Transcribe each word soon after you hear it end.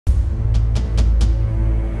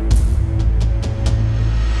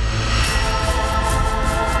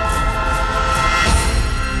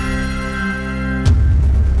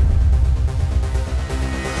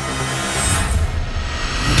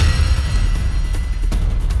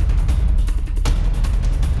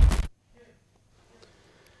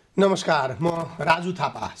नमस्कार, म राजु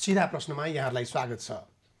थापा। सिधा प्रश्नमा यहाँलाई स्वागत छ।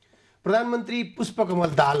 प्रधानमन्त्री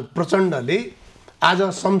पुष्पकमल दाहाल प्रचण्डले आज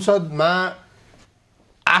संसदमा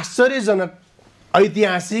आश्चर्यजनक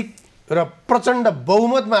ऐतिहासिक र प्रचण्ड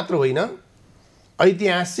बहुमत मात्र होइन,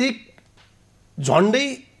 ऐतिहासिक झन्डै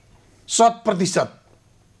 100%,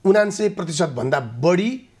 99% भन्दा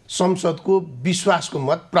बढी संसदको विश्वासको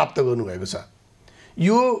मत प्राप्त गर्नुभएको छ।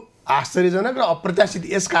 यो आश्चर्यजनक र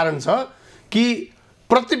अप्रत्याशित यसकारण छ कि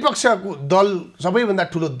प्रतिपक्षको दल, सबैभन्दा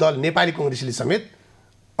ठुलो दल नेपाली कांग्रेसले समेत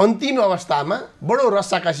अन्तिम अवस्थामा बडो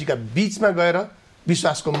रस्साकसीका बीचमा गएर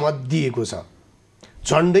विश्वासको मत दिएको छ।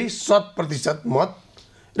 झन्डै 100% मत,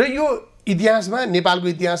 र यो इतिहासमा, नेपालको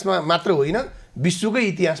इतिहासमा मात्र होइन, विश्वकै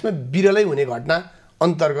इतिहासमा विरलै हुने घटना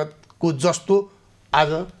अन्तर्गतको जस्तो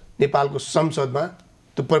आज नेपालको संसदमा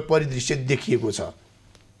त्यो परिदृश्य देखिएको छ।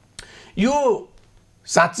 यो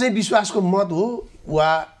साँच्चै विश्वासको मत हो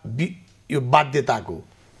वा यो बाध्यताको?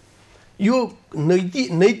 यो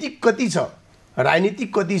नैतिक कति छ, राजनीतिक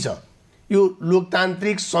कति छ? यो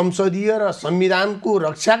लोकतान्त्रिक, संसदीय र संविधानको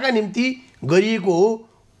रक्षाका निम्ति गरिएको हो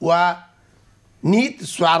वा निहित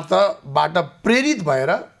स्वार्थबाट प्रेरित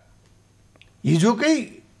भएर हिजोकै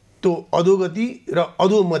त्यो अधोगति र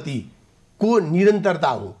अधोमतिको निरन्तरता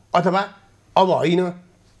हो? अथवा अब होइन,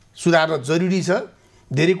 सुधार्न जरुरी छ,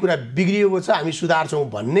 धेरै कुरा बिग्रिएको छ, हामी सुधार्छौँ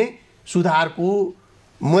भन्ने सुधारको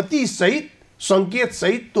मतिसहित,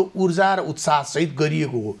 सङ्केतसहित, त्यो ऊर्जा र उत्साहसहित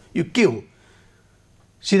गरिएको हो? यो के हो?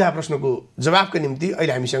 सिधा प्रश्नको जवाफका निम्ति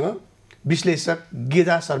अहिले हामीसँग विश्लेषक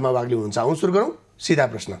गेजा शर्मा वाग्ले हुनुहुन्छ। आउँ सुरु गरौँ सिधा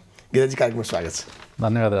प्रश्न। गेजाजी, कार्यक्रममा स्वागत छ।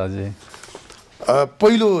 धन्यवाद राजी।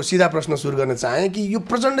 पहिलो सिधा प्रश्न सुरु गर्न चाहेँ कि यो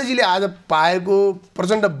प्रचण्डजीले आज पाएको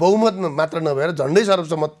प्रचण्ड बहुमत मात्र नभएर झन्डै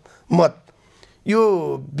सर्वसम्मत मत, यो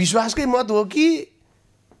विश्वासकै मत हो कि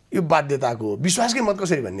यो बाध्यताको हो? विश्वासकै मत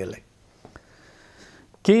कसरी भन्ने यसलाई?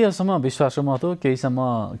 केही हदसम्म विश्वासको मत हो, केही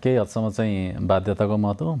हदसम्म चाहिँ बाध्यताको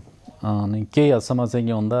मत हो, अनि केही हदसम्म चाहिँ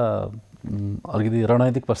के भन्दा अलिकति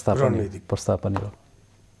रणनीतिक प्रस्ताव पनि हो।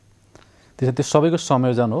 त्यसैले त्यो सबैको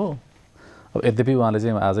संयोजन हो। अब यद्यपि उहाँले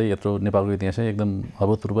चाहिँ आजै यत्रो नेपालको इतिहास एकदम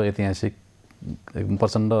अभूतपूर्व ऐतिहासिक एकदम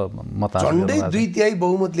प्रचण्ड मत, झन्डै 2/3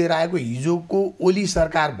 बहुमत लिएर आएको हिजोको ओली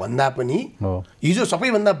सरकार भन्दा पनि, हिजो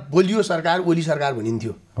सबैभन्दा बलियो सरकार ओली सरकार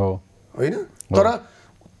भनिन्थ्यो होइन? तर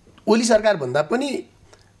ओली सरकार भन्दा पनि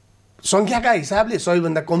सङ्ख्याका हिसाबले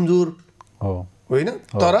सबैभन्दा कमजोर होइन?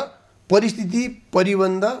 तर परिस्थिति,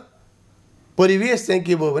 परिवेश चाहिँ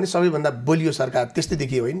के भयो भने सबैभन्दा बलियो सरकार त्यस्तै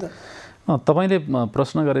देखियो होइन त? तपाईँले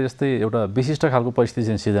प्रश्न गरे जस्तै एउटा विशिष्ट खालको परिस्थिति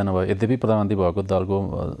चाहिँ सिर्जना भयो। यद्यपि प्रधानमन्त्री भएको दलको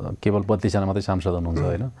केवल 32 जना मात्रै सांसद हुनुहुन्छ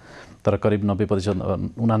होइन, तर करिब 90%,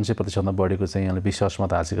 79% बढीको चाहिँ यहाँले विश्वास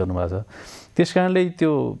मत हासिल गर्नुभएको छ। त्यस कारणले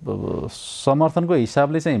त्यो समर्थनको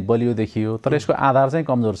हिसाबले चाहिँ बलियो देखियो, तर यसको आधार चाहिँ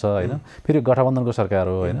कमजोर छ होइन। फेरि गठबन्धनको सरकार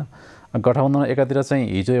हो होइन। गठबन्धन एकातिर चाहिँ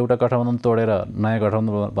हिजो एउटा गठबन्धन तोडेर नयाँ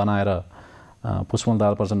गठबन्धन बनाएर पुष्पकमल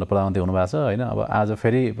दाहाल प्रचण्ड प्रधानमन्त्री हुनुभएको छ होइन। अब आज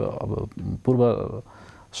फेरि पूर्व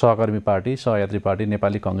सहकर्मी पार्टी, सहयात्री पार्टी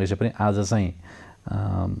नेपाली कांग्रेसले पनि आज चाहिँ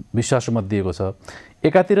विश्वासको मत दिएको छ।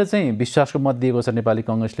 एकातिर चाहिँ विश्वासको मत दिएको छ नेपाली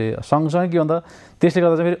कांग्रेसले, सँगसँगै के भन्दा त्यसले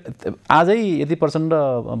गर्दा चाहिँ फेरि आजै यदि प्रचण्ड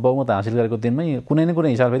बहुमत हासिल गरेको दिनमै कुनै न कुनै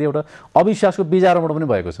हिसाबले फेरि एउटा अविश्वासको बिजारोपण पनि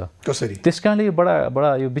भएको छ। कसरी? त्यस कारणले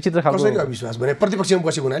बडा यो विचित्र खालको अविश्वास भने प्रतिपक्षमा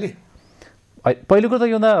बसेको हुनाले पहिलो कुरो त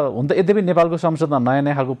के भन्दा हुन त यद्यपि नेपालको संसदमा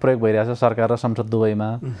नयाँ खालको प्रयोग भइरहेछ, सरकार र संसद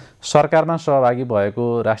दुवैमा। सरकारमा सहभागी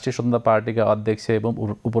भएको राष्ट्रिय स्वतन्त्र पार्टीका अध्यक्ष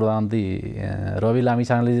एवं उपप्रधानमन्त्री रवि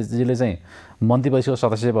लामिछानेजीले चाहिँ मन्त्री परिषदको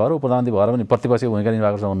सदस्य भएर, उपप्रधानमन्त्री भएर पनि प्रतिपक्षको भूमिका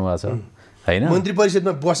निर्वाह गर्छ भन्नुभएको छ होइन। मन्त्री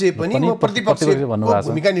परिषदमा बसे पनि म प्रतिपक्षको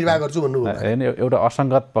भूमिका निर्वाह गर्छु भन्नुभयो होइन। एउटा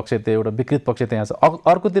असङ्गत पक्ष त्यो, एउटा विकृत पक्ष त्यहाँ छ।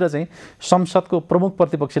 अर्कोतिर चाहिँ संसदको प्रमुख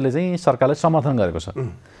प्रतिपक्षले चाहिँ सरकारलाई समर्थन गरेको छ।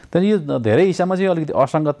 तर यो धेरै हिसाबमा चाहिँ अलिकति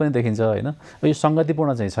असङ्गत पनि देखिन्छ होइन। यो सङ्गतिपूर्ण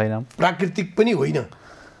चाहिँ छैन, प्राकृतिक पनि होइन।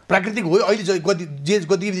 प्राकृतिक हो अहिले जे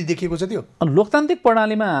गतिविधि देखिएको छ त्यो लोकतान्त्रिक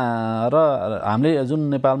प्रणालीमा। र हामीले जुन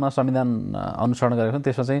नेपालमा संविधान अनुसरण गरेको छौँ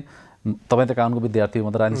त्यसमा चाहिँ तपाईँ त कानुनको विद्यार्थी हो,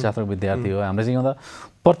 म त राजनीति शास्त्रको विद्यार्थी हो। हामीले चाहिँ भन्दा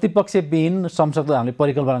प्रतिपक्षविहीन संसदको हामीले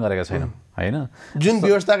परिकल्पना गरेका छैनौँ होइन। जुन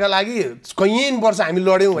व्यवस्थाका लागि कैयौँ वर्ष हामी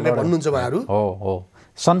लड्यौँ भनेर भन्नुहुन्छ उहाँहरू। हो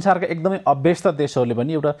संसारका एकदमै अभ्यस्त देशहरूले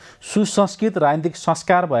पनि एउटा सुसंस्कृत राजनीतिक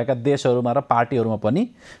संस्कार भएका देशहरूमा र पार्टीहरूमा पनि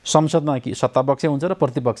संसदमा कि सत्तापक्ष हुन्छ र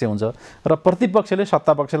प्रतिपक्ष हुन्छ, र प्रतिपक्षले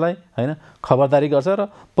सत्तापक्षलाई होइन खबरदारी गर्छ, र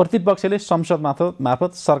प्रतिपक्षले संसद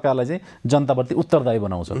मार्फत सरकारलाई चाहिँ जनताप्रति उत्तरदायी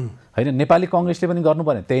बनाउँछ होइन। नेपाली कांग्रेसले पनि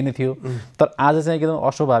गर्नुपर्ने त्यही नै थियो। तर आज चाहिँ एकदम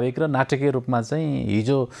अस्वाभाविक र नाटकीय रूपमा चाहिँ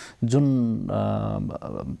हिजो जुन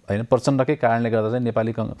होइन प्रचण्डकै कारणले गर्दा चाहिँ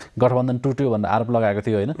नेपाली गठबन्धन टुट्यो भनेर आरोप लगाएको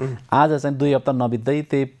थियो होइन। आज चाहिँ 2 हप्ता नबित्दै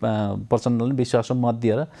त्यही प्रचण्डले विश्वासको मत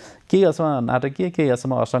दिएर केही हदसम्म नाटकीय, केही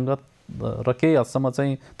हदसम्म असङ्गत र केही हदसम्म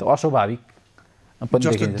चाहिँ त्यो अस्वाभाविक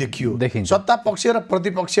जस्तो देखियो। सत्ता पक्ष र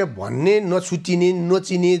प्रतिपक्ष भन्ने नछुटिने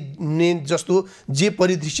नचिने जस्तो जे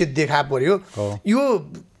परिदृश्य देखा पर्यो, यो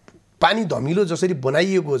पानी धमिलो जसरी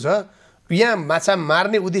बनाइएको छ, यहाँ माछा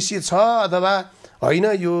मार्ने उद्देश्य छ अथवा होइन,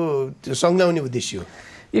 यो सङ्घाउने उद्देश्य हो?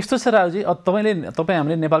 यस्तो छ राजुजी, तपाईँ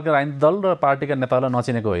हामीले नेपालका राजनीतिक दल र पार्टीका नेतालाई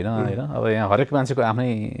नचिनेको होइन होइन। अब यहाँ हरेक मान्छेको आफ्नै,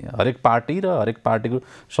 हरेक पार्टी र हरेक पार्टीको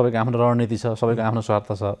सबैको आफ्नो रणनीति छ, सबैको आफ्नो स्वार्थ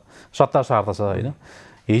छ, सत्ता स्वार्थ छ होइन।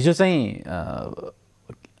 हिजो चाहिँ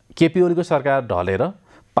केपी ओलीको सरकार ढलेर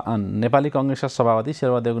नेपाली काङ्ग्रेसका सभापति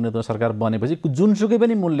शेरबहादेवको नेतृत्वमा सरकार बनेपछि जुनसुकै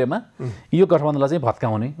पनि मूल्यमा यो गठबन्धनलाई चाहिँ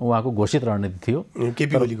भत्काउने उहाँको घोषित रणनीति थियो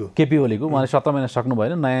केपी ओलीको। उहाँले 17 महिना सक्नु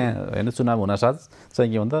भएन, नयाँ होइन चुनाव हुनसाथ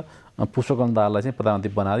चाहिँ के भन्दा पुष्पकमल दाहाललाई चाहिँ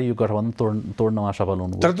प्रधानमन्त्री बनाएर यो गठबन्धन तोड्न उहाँ सफल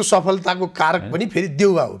हुनु। तर त्यो सफलताको कारक पनि फेरि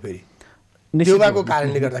देउवा हो, फेरि देउवाको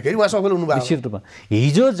कारणले गर्दाखेरि उहाँ सफल हुनुभयो निश्चित रूपमा।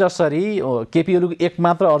 हिजो जसरी केपी ओलीको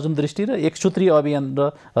एकमात्र अर्जुन दृष्टि र एक सूत्रीय अभियान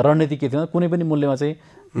र रणनीति के थियो, कुनै पनि मूल्यमा चाहिँ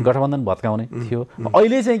गठबन्धन भत्काउने थियो।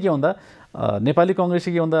 अहिले चाहिँ के भन्दा नेपाली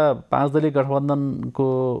काङ्ग्रेसले के भन्दा 5 दलीय गठबन्धनको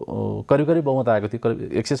करिब करिब बहुमत आएको थियो,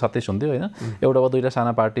 करिब 127 हुन्थ्यो होइन। एउटा वा दुईवटा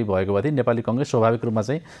साना पार्टी भएको भए नेपाली काङ्ग्रेस स्वाभाविक रूपमा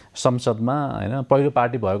चाहिँ संसदमा होइन पहिलो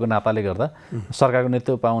पार्टी भएको नाताले गर्दा सरकारको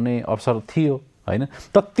नेतृत्व पाउने अवसर थियो होइन।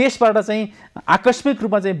 तर त्यसबाट चाहिँ आकस्मिक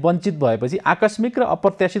रूपमा चाहिँ वञ्चित भएपछि, आकस्मिक र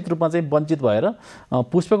अप्रत्याशित रूपमा चाहिँ वञ्चित भएर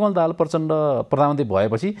पुष्पकमल दाहाल प्रचण्ड प्रधानमन्त्री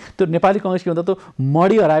भएपछि त्यो नेपाली काङ्ग्रेस के भन्दा त्यो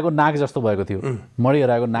मडी हराएको नाग जस्तो भएको थियो, मडी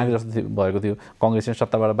हराएको नाग जस्तो भएको थियो काङ्ग्रेस चाहिँ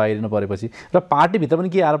सत्ताबाट बाहिरिनु परेपछि। र पार्टीभित्र पनि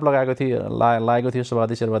के आरोप लगाएको थियो लागेको थियो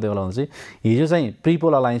सभापति शेरबहादेवलाई भने चाहिँ हिजो चाहिँ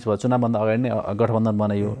प्रिपोल अलायन्स भयो, चुनावभन्दा अगाडि नै गठबन्धन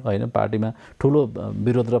बनाइयो होइन, पार्टीमा ठुलो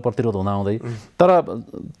विरोध र प्रतिरोध हुँदाहुँदै। तर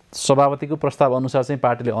सभापतिको प्रस्ताव अनुसार चाहिँ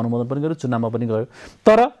पार्टीले अनुमोदन पनि गर्यो, चुनावमा पनि गयो।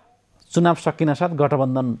 तर चुनाव सकिनासाथ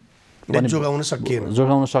गठबन्धन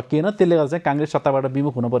जोगाउन सकिएन। त्यसले गर्दा चाहिँ काङ्ग्रेस सत्ताबाट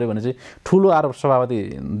विमुख हुनु पर्यो भने चाहिँ ठुलो आरोप सभापति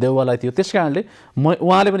देउवालाई थियो। त्यस कारणले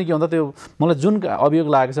उहाँले पनि के भन्दा त्यो मलाई जुन अभियोग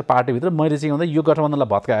लागेको छ पार्टीभित्र, मैले चाहिँ भन्दा यो गठबन्धनलाई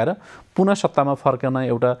भत्काएर पुनः सत्तामा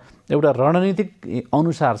फर्कन एउटा रणनीतिक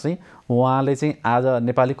अनुसार चाहिँ उहाँले चाहिँ आज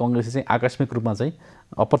नेपाली काङ्ग्रेसले चाहिँ आकस्मिक रूपमा चाहिँ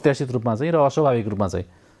अप्रत्याशित रूपमा चाहिँ र अस्वाभाविक रूपमा चाहिँ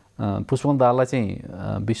पुष्पकमल दाहाललाई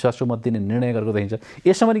चाहिँ विश्वासको मत दिने निर्णय गरेको देखिन्छ।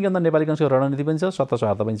 यसमा पनि के भन्दा नेपाली काङ्ग्रेसको रणनीति पनि छ, सत्ता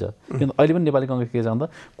स्वार्थ पनि छ। किनभने अहिले पनि नेपाली काङ्ग्रेस के छ भन्दा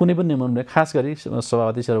कुनै पनि मूल्य, खास गरी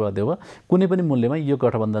सभापति शेरबहादेव कुनै पनि मूल्यमा यो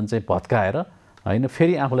गठबन्धन चाहिँ भत्काएर होइन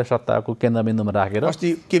फेरि आफूलाई सत्ताको केन्द्रबिन्दुमा राखेर।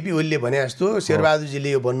 अस्ति केपी ओलीले भने जस्तो शेरबहादुरजीले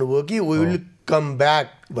यो भन्नुभयो कि वी विल कम ब्याक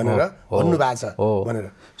भनेर भन्नुभएको छ भनेर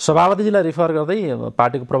सभापतिजीलाई रिफर गर्दै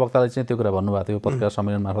पार्टीको प्रवक्ताले चाहिँ त्यो कुरा भन्नुभएको थियो पत्रकार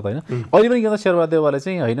सम्मेलन मार्फत होइन। अहिले पनि के भन्दा शेरबहादेवले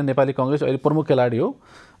चाहिँ होइन नेपाली काङ्ग्रेस अहिले प्रमुख खेलाडी हो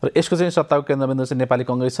र यसको चाहिँ सत्ताको केन्द्रबिन्दु चाहिँ नेपाली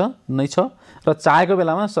काङ्ग्रेस नै छ र चाहेको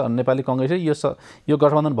बेलामा नेपाली काङ्ग्रेसले यो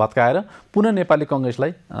गठबन्धन भत्काएर पुनः नेपाली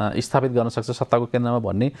काङ्ग्रेसलाई स्थापित गर्न सक्छ सत्ताको केन्द्रमा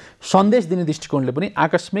भन्ने सन्देश दिने दृष्टिकोणले पनि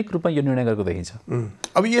आकस्मिक रूपमा यो निर्णय गरेको देखिन्छ।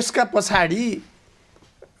 अब यसका पछाडि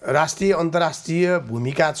राष्ट्रिय अन्तर्राष्ट्रिय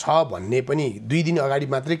भूमिका छ भन्ने पनि 2 दिन अगाडि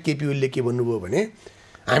मात्रै केपी ओलीले के भन्नुभयो भने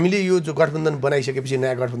हामीले यो जो गठबन्धन बनाइसकेपछि,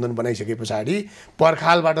 नयाँ गठबन्धन बनाइसके पछाडि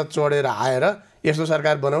पर्खालबाट चढेर आएर यस्तो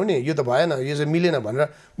सरकार बनाउने, यो त भएन, यो चाहिँ मिलेन भनेर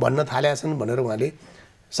भन्न थालेका छन् भनेर उहाँले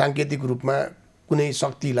साङ्केतिक रूपमा कुनै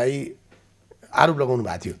शक्तिलाई आरोप लगाउनु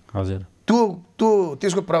भएको थियो। हजुर,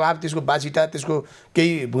 त्यसको प्रभाव, त्यसको बाछिटा, त्यसको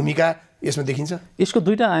केही भूमिका यसमा देखिन्छ? यसको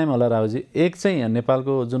 2टा आयाम होला राहुजी। एक चाहिँ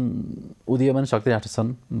नेपालको जुन उदीयमान शक्ति राष्ट्र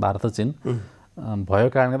छन् भारत र चीन भएको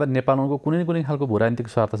कारणले गर्दा नेपालको कुनै न कुनै खालको भूराजनीतिक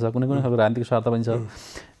स्वार्थ छ, कुनै कुनै खालको राजनीतिक स्वार्थ पनि छ,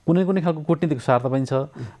 कुनै कुनै खालको कूटनीतिक स्वार्थ पनि छ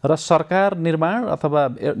र सरकार निर्माण अथवा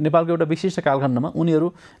नेपालको एउटा विशिष्ट कालखण्डमा उनीहरू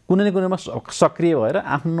कुनै न कुनैमा सक्रिय भएर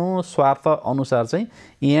आफ्नो स्वार्थ अनुसार चाहिँ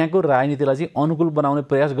यहाँको राजनीतिलाई चाहिँ अनुकूल बनाउने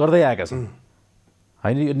प्रयास गर्दै आएका छन्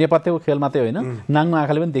होइन। यो नेपथ्यको खेल मात्रै होइन, नाङ्गो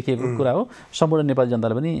आँखाले पनि देखिएको कुरा हो, सम्पूर्ण नेपाली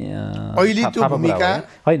जनताले पनि अहिले त्यो भूमिका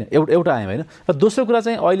होइन एउटा आयाम होइन। र दोस्रो कुरा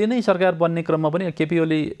चाहिँ अहिले नै सरकार बन्ने क्रममा पनि केपी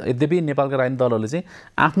ओली यद्यपि नेपालका राजनीतिक दलहरूले चाहिँ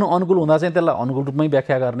आफ्नो अनुकूल हुँदा चाहिँ त्यसलाई अनुकूल रूपमै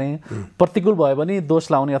व्याख्या गर्ने, प्रतिकूल भयो भने दोष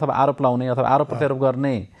लाउने अथवा आरोप लाउने अथवा आरोप प्रत्यारोप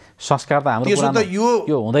गर्ने संस्कार त हाम्रो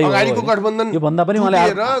यो हुँदै अगाडिको गठबन्धन यो भन्दा पनि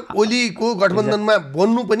उहाँले ओलीको गठबन्धनमा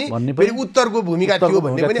बन्नु पनि फेरि उत्तरको भूमिका थियो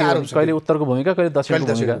भन्ने पनि आरोप छ। कहिले उत्तरको भूमिका, कहिले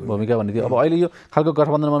दक्षिणको भूमिका भन्ने थियो। अब अहिले यो खालको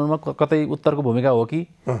गठबन्धन बनाउनुमा कतै उत्तरको भूमिका हो कि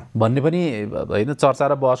भन्ने पनि होइन चर्चा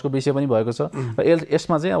र बहसको विषय पनि भएको छ। र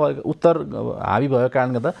यसमा चाहिँ अब उत्तर हावी भएको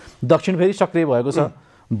कारणले गर्दा दक्षिण फेरि सक्रिय भएको छ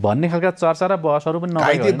भन्ने खालका चर्चा र बहसहरू पनि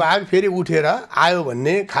नभएको, बाघ फेरि उठेर आयो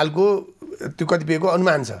भन्ने खालको त्यो कतिपयको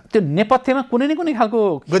अनुमान छ। त्यो नेपथ्यमा कुनै न कुनै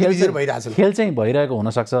खालको खेल चाहिँ भइरहेको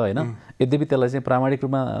हुनसक्छ होइन। यद्यपि त्यसलाई चाहिँ प्रामाणिक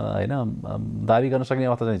रूपमा होइन दाबी गर्न सक्ने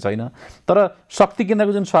अवस्था चाहिँ छैन। तर शक्ति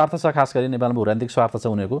केन्द्रको जुन स्वार्थ छ, खास गरी नेपालमा भूराजनीतिक स्वार्थ छ,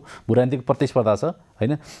 उनीहरूको भूराजनीतिक प्रतिस्पर्धा छ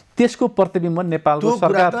होइन, त्यसको प्रतिबिम्ब नेपालको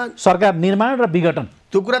सरकार निर्माण र विघटन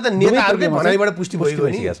त्यो कुरा त नेताहरूकै भनाइबाट पुष्टि भएको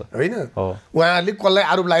नि होइन उहाँहरूले कसलाई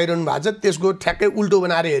आरोप लगाइरहनु भएको छ त्यसको ठ्याक्कै उल्टो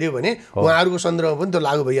बनाएर हेऱ्यो भने उहाँहरूको सन्दर्भमा पनि त्यो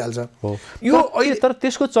लागू भइहाल्छ यो अहिले तर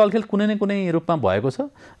त्यसको चलखेल कुनै न कुनै रूपमा भएको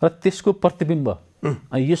छ र त्यसको प्रतिबिम्ब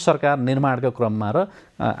यो सरकार निर्माणको क्रममा र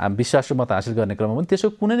विश्वासको मत हासिल गर्ने क्रममा पनि त्यसको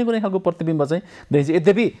कुनै न कुनै खालको प्रतिबिम्ब चाहिँ देखिन्छ।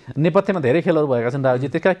 यद्यपि नेपथ्यमा धेरै खेलहरू भएका छन् राजुजी,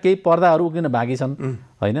 त्यसका केही पर्दाहरू उक्लिन बाँकी छन्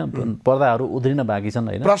होइन, पर्दाहरू उध्रिन बाँकी छन्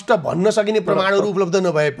होइन, प्रश्न भन्न सकिने प्रमाणहरू उपलब्ध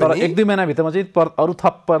नभए तर 1-2 महिनाभित्रमा चाहिँ अरू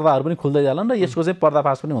थप पर्दाहरू पनि खुल्दै जालान् र यसको चाहिँ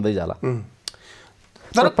पर्दाफास पनि हुँदै जाला।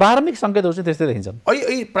 तर प्रारम्भिक सङ्केतहरू चाहिँ त्यस्तै देखिन्छन्।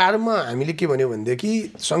 अहिले प्रारम्भमा हामीले के भन्यो भनेदेखि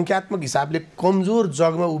सङ्ख्यात्मक हिसाबले कमजोर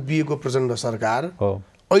जगमा उभिएको प्रचण्ड सरकार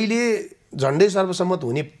अहिले झन्डै सर्वसम्मत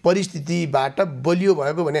हुने परिस्थितिबाट बलियो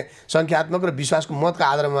भएको भने सङ्ख्यात्मक र विश्वासको मतका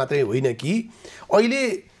आधारमा मात्रै होइन कि अहिले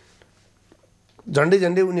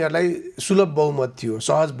झन्डै उनीहरूलाई सुलभ बहुमत थियो,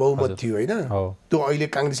 सहज बहुमत थियो होइन, त्यो अहिले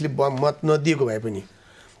काङ्ग्रेसले मत नदिएको भए पनि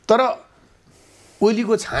तर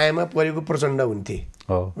ओलीको छायामा परेको प्रचण्ड हुन्थे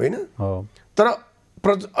होइन। तर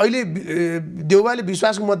अहिले देउवाले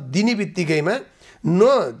विश्वासको मत दिने बित्तिकैमा न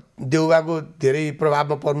देउवाको धेरै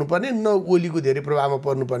प्रभावमा पर्नुपर्ने न ओलीको धेरै प्रभावमा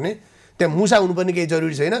पर्नुपर्ने, त्यहाँ मुसा हुनुपर्ने केही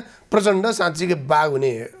जरुरी छैन, प्रचण्ड साँच्चीकै बाघ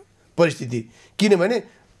हुने परिस्थिति। किनभने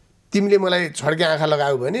तिमीले मलाई छड्के आँखा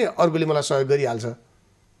लगायो भने अर्कोले मलाई सहयोग गरिहाल्छ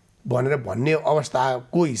भनेर भन्ने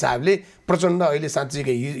अवस्थाको हिसाबले प्रचण्ड अहिले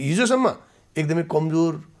साँच्चीकै हिजोसम्म एकदमै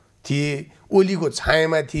कमजोर थिए, ओलीको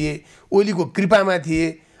छायामा थिए, ओलीको कृपामा थिए।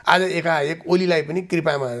 आज एकाएक ओलीलाई पनि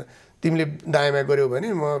कृपामा तिमीले दायाँमा गऱ्यौ भने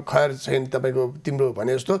म खैर छैन तपाईँको तिम्रो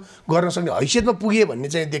भने जस्तो गर्न सक्ने हैसियतमा पुगे भन्ने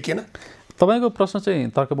चाहिँ देखिएन। तपाईँको प्रश्न चाहिँ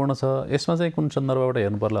तर्कपूर्ण छ। यसमा चाहिँ कुन सन्दर्भबाट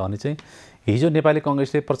हेर्नु पर्ला भने चाहिँ हिजो नेपाली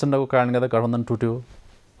कङ्ग्रेसले प्रचण्डको कारणले गर्दा गठबन्धन टुट्यो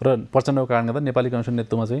र प्रचण्डको कारणले गर्दा नेपाली कङ्ग्रेसको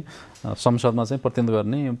नेतृत्वमा चाहिँ संसदमा चाहिँ प्रतिनिधित्व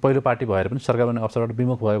गर्ने पहिलो पार्टी भएर पनि सरकार बन्ने अवसरबाट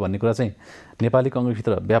विमुख भयो भन्ने कुरा चाहिँ नेपाली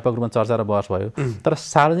कङ्ग्रेसभित्र व्यापक रूपमा चर्चा र बहस भयो। तर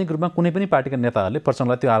सार्वजनिक रूपमा कुनै पनि पार्टीका नेताहरूले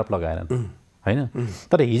प्रचण्डलाई त्यो आरोप लगाएनन् होइन।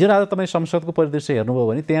 तर हिजो आज तपाईँ संसदको परिदृश्य हेर्नुभयो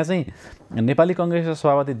भने त्यहाँ चाहिँ नेपाली कङ्ग्रेसका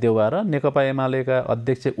सभापति देउवा र नेकपा एमालेका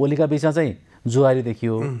अध्यक्ष ओलीका बिचमा चाहिँ जुहारी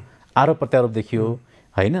देखियो, आरोप प्रत्यारोप देखियो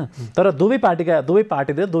होइन। तर दुवै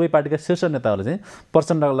पार्टीका शीर्ष नेताहरूले चाहिँ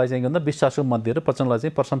प्रचण्डलाई चाहिँ के भन्दा विश्वासको मत दिएर प्रचण्डलाई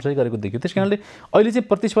चाहिँ प्रशंसै गरेको देखियो। त्यस कारणले अहिले चाहिँ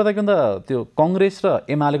प्रतिस्पर्धा के भन्दा त्यो कङ्ग्रेस र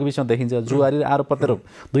एमालेको बिचमा देखिन्छ, जुहारी र आरोप प्रत्यारोप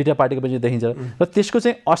दुईवटा पार्टीको बिचमा देखिन्छ र त्यसको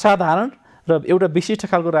चाहिँ असाधारण र एउटा विशिष्ट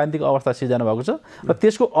खालको राजनीतिक अवस्था सिर्जना भएको छ र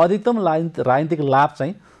त्यसको अधिकतम राजनीतिक लाभ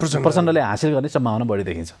चाहिँ प्रचण्डले हासिल गर्ने सम्भावना बढी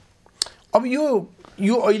देखिन्छ। अब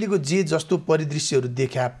यो अहिलेको जे जस्तो परिदृश्यहरू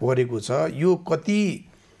देखा परेको छ यो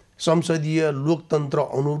कति संसदीय लोकतन्त्र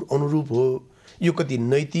अनुरूप हो, यो कति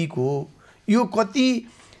नैतिक हो, यो कति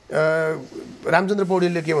रामचन्द्र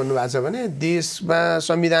पौडेलले के भन्नुभएको छ भने देशमा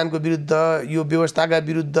संविधानको विरुद्ध, यो व्यवस्थाका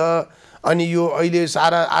विरुद्ध अनि यो अहिले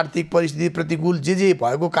सारा आर्थिक परिस्थिति प्रतिकूल जे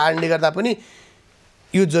भएको कारणले गर्दा पनि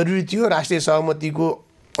यो जरुरी थियो, राष्ट्रिय सहमतिको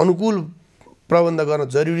अनुकूल प्रबन्ध गर्न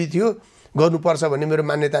जरुरी थियो, गर्नुपर्छ भन्ने मेरो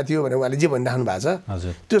मान्यता थियो भनेर उहाँले जे भनिराख्नु भएको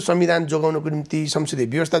छ। त्यो संविधान जोगाउनको निम्ति, संसदीय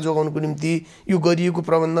व्यवस्था जोगाउनको निम्ति यो गरिएको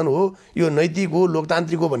प्रबन्धन हो, यो नैतिक हो,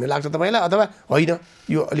 लोकतान्त्रिक हो भन्ने लाग्छ तपाईँलाई अथवा होइन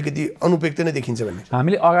यो अलिकति अनुपयुक्त नै देखिन्छ भन्ने?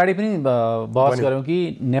 हामीले अगाडि पनि बहस गऱ्यौँ कि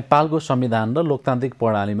नेपालको संविधान र लोकतान्त्रिक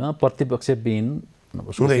प्रणालीमा प्रतिपक्षविहीन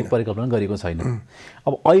परिकल्पना गरिएको छैन।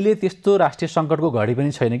 अब अहिले त्यस्तो राष्ट्रिय सङ्कटको घडी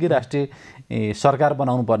पनि छैन कि राष्ट्रिय सरकार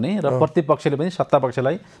बनाउनु पर्ने र प्रतिपक्षले पनि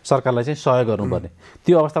सत्तापक्षलाई सरकारलाई चाहिँ सहयोग गर्नुपर्ने,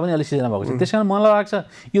 त्यो अवस्था पनि अलिक सिर्जना भएको छ। त्यस कारण मलाई लाग्छ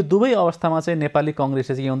यो दुवै अवस्थामा चाहिँ नेपाली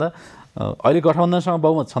कङ्ग्रेसले चाहिँ के भन्दा अहिले गठबन्धनसँग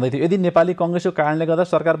बहुमत छँदै थियो, यदि नेपाली कङ्ग्रेसको कारणले गर्दा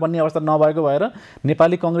सरकार बन्ने अवस्था नभएको भएर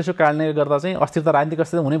नेपाली कङ्ग्रेसको कारणले गर्दा चाहिँ अस्थिरता, राजनीतिक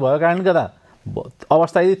अस्थिरता हुने भएको कारणले गर्दा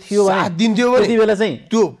अवस्था यदि थियो भने त्यति बेला चाहिँ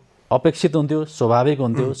त्यो अपेक्षित हुन्थ्यो, स्वाभाविक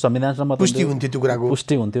हुन्थ्यो, संविधानसम्म पुष्टि हुन्थ्यो, त्यो कुराको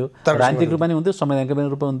पुष्टि हुन्थ्यो, राजनीतिक रूपमा पनि हुन्थ्यो, संवैधानिक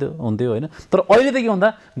रूपमा हुन्थ्यो होइन। तर अहिले त के भन्दा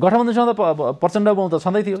गठबन्धनसँग त प्रचण्ड बहुमत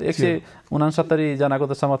छँदै थियो, 169 जनाको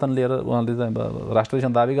त समर्थन लिएर उहाँले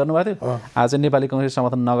राष्ट्रपतिसँग दाबी गर्नुभएको थियो। आज चाहिँ नेपाली कङ्ग्रेस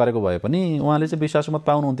समर्थन नगरेको भए पनि उहाँले चाहिँ विश्वासको मत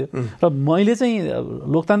पाउनुहुन्थ्यो। र मैले चाहिँ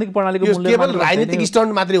लोकतान्त्रिक प्रणालीको केवल राजनीतिक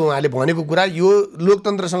स्टन्ट मात्रै उहाँले भनेको कुरा, यो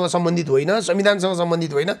लोकतन्त्रसँग सम्बन्धित होइन, संविधानसँग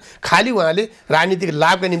सम्बन्धित होइन, खालि उहाँले राजनीतिक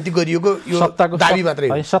लाभका निम्ति गरिएको यो दाबी मात्रै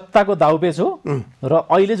हो, सत्ताको दाउपेच हो। र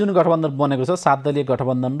अहिले जुन गठबन्धन बनेको छ, 7 दलीय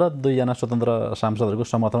गठबन्धन र 2 जना स्वतन्त्र सांसदहरूको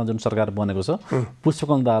समर्थनमा जुन सरकार बनेको छ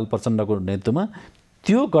पुष्पकमल दाहाल प्रचण्डको नेतृत्वमा,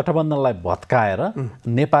 त्यो गठबन्धनलाई भत्काएर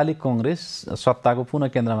नेपाली कङ्ग्रेस सत्ताको पुनः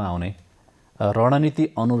केन्द्रमा आउने रणनीति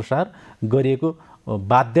अनुसार गरिएको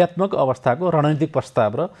बाध्यात्मक अवस्थाको रणनीतिक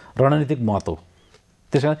प्रस्ताव र रणनीतिक मत हो।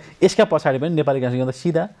 त्यस कारण यसका पछाडि पनि नेपाली कङ्ग्रेस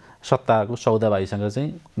सिधा सत्ताको सौदाबाजीसँग चाहिँ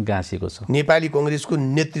गाँसिएको छ। नेपाली कङ्ग्रेसको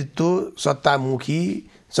नेतृत्व सत्तामुखी,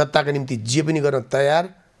 सत्ताका निम्ति जे पनि गर्न तयार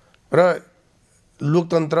र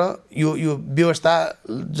लोकतन्त्र यो व्यवस्था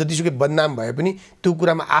जतिसुकै बदनाम भए पनि त्यो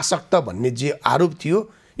कुरामा आसक्त भन्ने जे आरोप थियो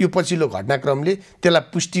यो पछिल्लो घटनाक्रमले त्यसलाई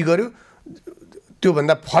पुष्टि गर्यो।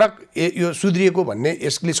 त्योभन्दा फरक यो सुध्रिएको भन्ने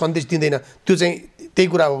यसले सन्देश दिँदैन, त्यो चाहिँ त्यही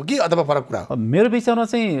कुरा हो कि अथवा फरक कुरा हो? मेरो विचारमा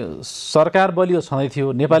चाहिँ सरकार बलियो छँदै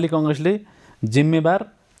थियो, नेपाली कङ्ग्रेसले जिम्मेवार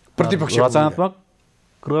प्रतिपक्ष रचनात्मक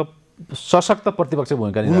र सशक्त प्रतिपक्ष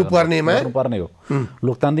भूमिका हुनुपर्ने हो।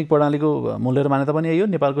 लोकतान्त्रिक प्रणालीको मूल्य र मान्यता पनि यही हो,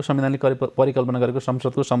 नेपालको संवैधानिक परिकल्पना गरेको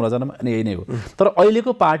संसदको संरचना पनि यही नै हो। तर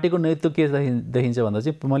अहिलेको पार्टीको नेतृत्व के देखिन्छ भन्दा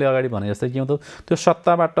चाहिँ मैले अगाडि भने जस्तै के हो, त्यो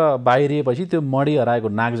सत्ताबाट बाहिरिएपछि त्यो मडी हराएको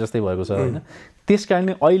नाग जस्तै भएको छ होइन। त्यस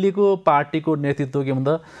कारणले अहिलेको पार्टीको नेतृत्व के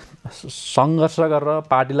भन्दा सङ्घर्ष गरेर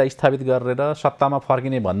पार्टीलाई स्थापित गरेर सत्तामा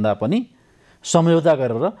फर्किने भन्दा पनि सम्झौता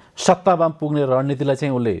गरेर सत्तामा पुग्ने रणनीतिलाई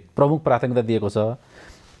चाहिँ उसले प्रमुख प्राथमिकता दिएको छ।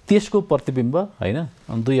 त्यसको प्रतिबिम्ब होइन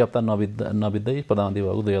 2 हप्ता नबित्दै प्रधानमन्त्री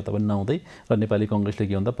भएको 2 हप्ता पनि नहुँदै र नेपाली कङ्ग्रेसले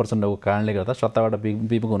के भन्दा प्रचण्डको कारणले गर्दा सत्ताबाट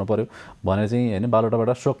विमुख हुनु पर्यो भनेर चाहिँ होइन बालोटाबाट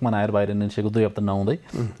शोक मनाएर बाहिर निस्केको 2 हप्ता नहुँदै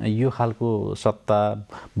यो खालको सत्ता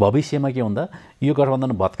भविष्यमा के भन्दा यो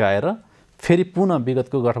गठबन्धन भत्काएर फेरि पुनः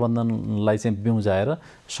विगतको गठबन्धनलाई चाहिँ बिउजाएर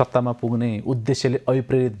सत्तामा पुग्ने उद्देश्यले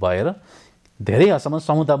अभिप्रेरित भएर धेरै हदसम्म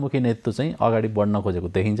समुदायमुखी नेतृत्व चाहिँ अगाडि बढ्न खोजेको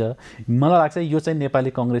देखिन्छ। मलाई लाग्छ यो चाहिँ नेपाली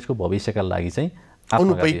कङ्ग्रेसको भविष्यका लागि चाहिँ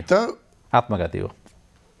आत्मघाती हो।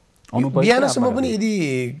 बिहानसम्म पनि यदि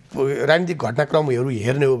राजनीतिक घटनाक्रमहरू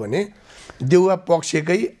हेर्ने हो भने देउवा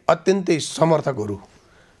पक्षकै अत्यन्तै समर्थकहरू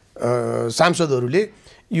सांसदहरूले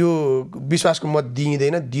यो विश्वासको मत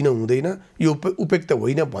दिइँदैन, दिन हुँदैन, यो उपयुक्त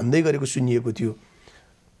होइन भन्दै गरेको सुनिएको थियो।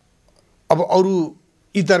 अब अरू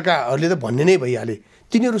इतरकाहरूले त भन्ने नै भइहाले,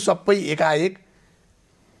 तिनीहरू सबै एकाएक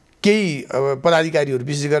केही पदाधिकारीहरू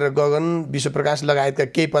विशेष गरेर गगन विश्वप्रकाश लगायतका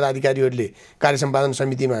केही पदाधिकारीहरूले कार्य सम्पादन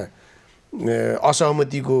समितिमा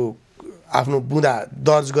असहमतिको आफ्नो बुँदा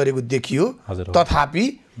दर्ज गरेको देखियो। तथापि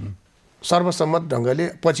सर्वसम्मत ढङ्गले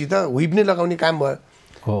पछि त हुइप नै लगाउने काम भयो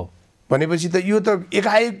हो भनेपछि त यो त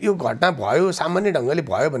एकाएक यो घटना भयो, सामान्य ढङ्गले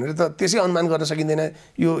भयो भनेर त त्यसै अनुमान गर्न सकिँदैन।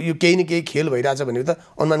 यो केही न केही खेल भइरहेछ भनेर त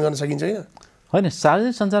अनुमान गर्न सकिन्छ होइन।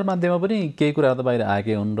 सार्वजनिक सञ्चार माध्यममा पनि केही कुराहरू त बाहिर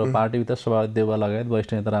आएकै हुन् र पार्टीभित्र सभापति देउवा लगायत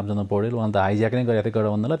वरिष्ठ नेता रामचन्द्र पौडेल उहाँले त हाइज्याक नै गरेको थियो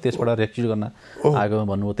गठबन्धनलाई, त्यसबाट रेस्क्यु गर्न आएको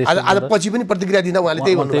भन्नुभयो। आज पछि पनि प्रतिक्रिया दिँदा उहाँले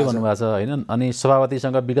त्यही भन्नुभएको छ होइन। अनि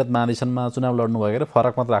सभापतिसँग विगत महाधिवेशनमा चुनाव लड्नु भएका र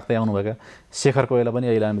फरक मत राख्दै आउनुभएका शेखर कोइराला पनि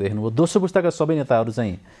अहिले हामी देख्नुभयो। दोस्रो पुस्ताका सबै नेताहरू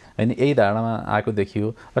चाहिँ होइन यही धारणामा आएको देखियो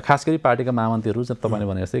र खास गरी पार्टीका महामन्त्रीहरू चाहिँ तपाईँले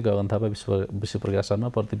भने जस्तै गगन थापा, विश्वप्रकाश शर्मा,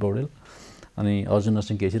 प्रदीप पौडेल अनि अर्जुन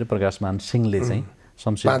सिंह केसी र प्रकाशमान सिंहले चाहिँ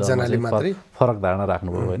फरक धारणा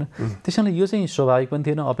राख्नुभयो होइन। त्यसैले यो चाहिँ स्वाभाविक पनि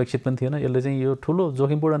थिएन, अपेक्षित पनि थिएन। यसले चाहिँ यो ठुलो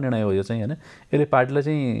जोखिमपूर्ण निर्णय हो यो चाहिँ होइन। यसले पार्टीलाई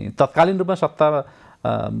चाहिँ तत्कालीन रूपमा सत्ता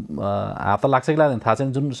हात लाग्छ कि लाग्दैन थाहा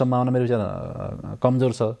छैन, जुन सम्भावना मेरो विचार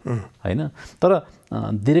कमजोर छ होइन। तर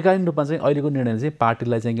दीर्घकालीन रूपमा चाहिँ अहिलेको निर्णयले चाहिँ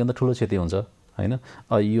पार्टीलाई चाहिँ के भन्दा ठुलो क्षति हुन्छ होइन।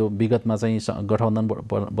 यो विगतमा चाहिँ गठबन्धन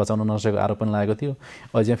बचाउन नसकेको आरोप पनि लागेको थियो।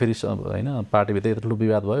 अझै फेरि होइन पार्टीभित्र यत्रो ठुलो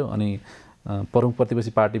विवाद भयो अनि प्रमुख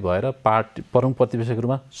प्रतिपक्षी पार्टी भएर प्रमुख प्रतिपक्षको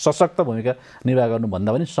रूपमा सशक्त भूमिका निर्वाह गर्नुभन्दा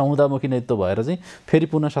पनि समुदायमुखी नेतृत्व भएर चाहिँ फेरि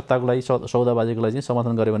पुनः सत्ताको लागि सौदाबाजीको लागि चाहिँ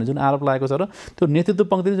समर्थन गर्यो भने जुन आरोप लागेको छ र त्यो नेतृत्व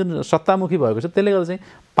पङ्क्ति जुन सत्तामुखी भएको छ त्यसले गर्दा चाहिँ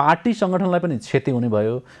पार्टी सङ्गठनलाई पनि क्षति हुने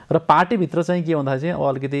भयो र पार्टीभित्र चाहिँ के भन्दाखेरि चाहिँ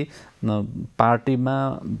अलिकति पार्टीमा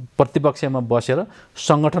प्रतिपक्षमा बसेर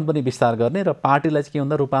सङ्गठन पनि विस्तार गर्ने र पार्टीलाई चाहिँ के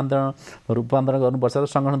भन्दा रूपान्तरण गर्नुपर्छ र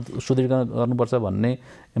सङ्गठन सुदृढीकरण गर्नुपर्छ भन्ने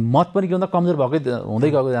मत पनि के भन्दा कमजोर भएकै हुँदै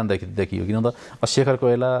गएको जान देखियो। किन भन्दा शेखर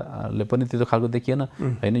कोइरालाले पनि त्यस्तो खालको देखिएन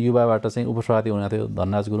होइन। युवाबाट चाहिँ उपसभापति हुने थियो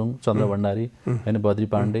धनराज गुरुङ, चन्द्र भण्डारी होइन, बद्री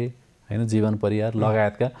पाण्डे होइन, जीवन परियार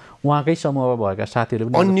लगायतका उहाँकै समूहमा भएका साथीहरू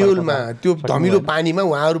पनि अन्यलमा त्यो धमिलो पानीमा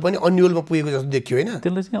उहाँहरू पनि अन्यलमा पुगेको जस्तो देखियो होइन।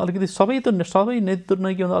 त्यसले चाहिँ अलिकति सबै नेतृत्व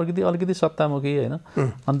नै के भन्दा अलिकति सत्तामुखी होइन।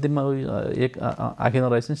 अन्तिममा एक आखिरमा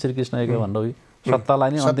रहेछ नि श्रीकृष्ण एक भनेर सत्तालाई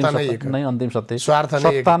नै अन्तिम सत्य,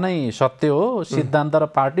 सत्ता नै सत्य हो, सिद्धान्त र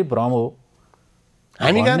पार्टी भ्रम हो।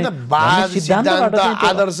 हामी कहाँ त सिद्धान्त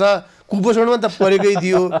आदर्श कुपोषणमा त परेकै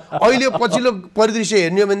थियो। अहिले पछिल्लो परिदृश्य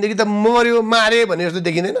हेर्ने हो भनेदेखि त मर्यो मारे भने जस्तो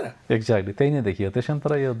देखिँदैन। एक्ज्याक्टली त्यही नै देखियो। त्यसमा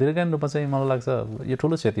तर यो दीर्घकालीन रूपमा चाहिँ मलाई लाग्छ यो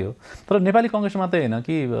ठुलो क्षति हो। तर नेपाली कङ्ग्रेस मात्रै होइन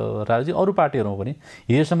कि राजुजी अरू पार्टीहरूमा पनि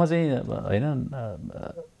हिजोसम्म चाहिँ होइन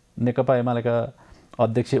नेकपा एमालेका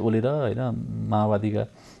अध्यक्ष ओली र होइन माओवादीका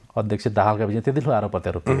अध्यक्ष दाहालका बिचमा त्यति ठुलो आरोप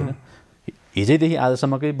प्रत्यारोप थियो होइन। हिजैदेखि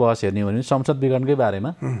आजसम्मकै बहस हेर्ने हो भने संसद विघटनकै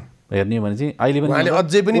बारेमा हेर्ने हो भने चाहिँ अहिले पनि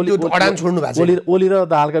अझै पनि त्यो अडान छोड्नु भएको छ। ओली र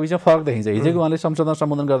दाहालका बिचमा फरक देखिन्छ। हिजोको उहाँले संसदमा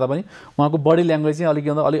सम्बोधन गर्दा पनि उहाँको बडी ल्याङ्ग्वेज चाहिँ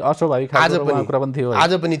अलिक अस्वाभाविक कुरा पनि थियो।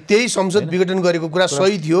 आज पनि त्यही संसद विघटन गरेको कुरा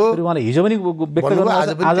सही थियो। उहाँले हिजो पनि व्यक्त गर्नु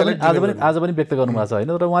आज पनि व्यक्त गर्नुभएको छ होइन।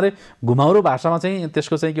 र उहाँले घुमाउरो भाषामा चाहिँ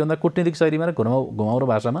त्यसको चाहिँ के भन्दा कूटनीतिक शैलीमा र घुमाउरो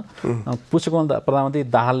भाषामा पुष्पकमल प्रधानमन्त्री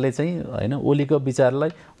दाहालले चाहिँ होइन ओलीको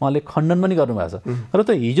विचारलाई उहाँले खण्डन पनि गर्नुभएको छ। र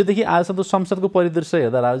त हिजोदेखि आजसम्म संसदको परिदृश्य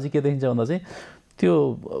हेर्दा राजुजी के देखिन्छ भन्दा चाहिँ त्यो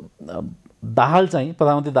दाहाल चाहिँ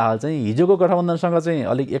प्रधानमन्त्री दाहाल चाहिँ हिजोको गठबन्धनसँग चाहिँ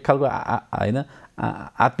अलिक एक खालको होइन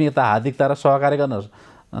आत्मीयता हार्दिकता र सहकार्य गर्न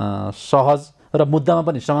सहज र मुद्दामा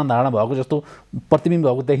पनि समान धारणा भएको जस्तो प्रतिबिम्ब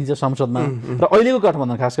भएको देखिन्छ संसदमा र अहिलेको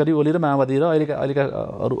गठबन्धन खास गरी ओली र माओवादी र अहिलेका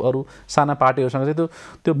अरू साना पार्टीहरूसँग चाहिँ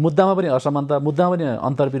त्यो मुद्दामा पनि असमानता मुद्दामा पनि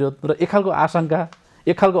अन्तर्विरोध र एक खालको आशंका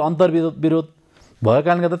एक खालको अन्तर्विरोध भएको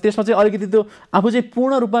कारणले गर्दा त्यसमा चाहिँ अलिकति त्यो आफू चाहिँ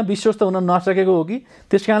पूर्ण रूपमा विश्वस्त हुन नसकेको हो कि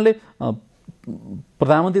त्यस कारणले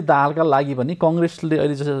प्रधानमन्त्री दाहालका लागि पनि कङ्ग्रेसले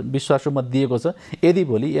अहिले जस्तो विश्वासको मत दिएको छ यदि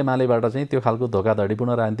भोलि एमालेबाट चाहिँ त्यो खालको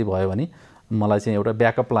धोकाधडीपूर्ण राजनीति भयो भने मलाई चाहिँ एउटा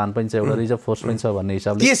ब्याकअप प्लान पनि छ एउटा रिजर्भ फोर्स पनि छ भन्ने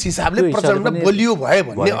हिसाबले त्यस हिसाबले प्रचण्ड बलियो भयो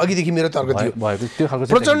भन्ने अघिदेखि मेरो तर्क थियो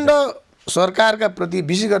प्रचण्ड सरकारका प्रति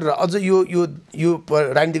विशेष गरेर अझ यो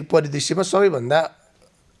राजनीतिक परिदृश्यमा सबैभन्दा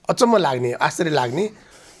अचम्म लाग्ने आश्चर्य लाग्ने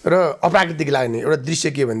र अप्राकृतिक लाग्ने एउटा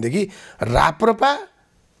दृश्य के भनेदेखि राप्रपा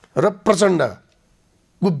र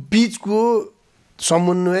प्रचण्डको बिचको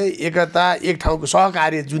समन्वय एकता एक ठाउँको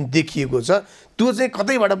सहकार्य जुन देखिएको छ त्यो चाहिँ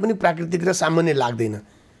कतैबाट पनि प्राकृतिक र सामान्य लाग्दैन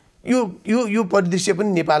यो परिदृश्य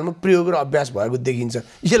पनि नेपालमा प्रयोग र अभ्यास भएको देखिन्छ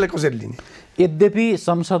यसलाई कसरी लिने यद्यपि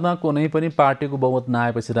संसदमा कुनै पनि पार्टीको बहुमत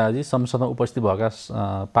नआएपछि राजी संसदमा उपस्थित भएका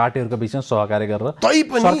पार्टीहरूका बिचमा सहकार्य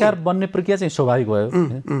गरेर सरकार बन्ने प्रक्रिया चाहिँ स्वाभाविक भयो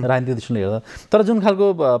राजनीतिक दृष्टिले हेर्दा तर जुन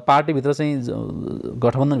खालको पार्टीभित्र चाहिँ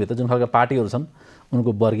गठबन्धनभित्र जुन खालका पार्टीहरू छन्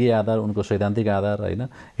उनको वर्गीय आधार उनको सैद्धान्तिक आधार होइन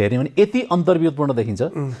हेर्ने भने यति अन्तर्विरोधपूर्ण देखिन्छ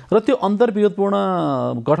र त्यो अन्तर्विरोधपूर्ण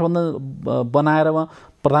गठबन्धन बनाएर उहाँ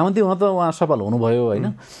प्रधानमन्त्री हुन त उहाँ सफल हुनुभयो होइन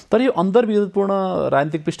तर यो अन्तर्विरोधपूर्ण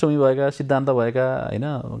राजनीतिक पृष्ठभूमि भएका सिद्धान्त भएका होइन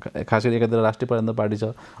खास गरी एकातिर राष्ट्रिय प्रजातन्त्र पार्टी छ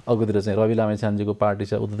अर्कोतिर चाहिँ रवि लामेछानेजीको पार्टी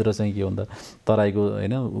छ उतातिर चाहिँ के भन्दा तराईको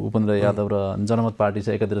होइन उपेन्द्र यादव र जनमत पार्टी छ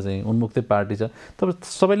एकातिर चाहिँ उन्मुक्ति पार्टी छ तर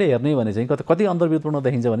सबैले हेर्ने भने चाहिँ कति अन्तर्विरोधपूर्ण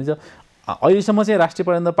देखिन्छ भने चाहिँ अहिलेसम्म चाहिँ राष्ट्रिय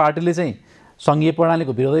प्रजातन्त्र पार्टीले चाहिँ सङ्घीय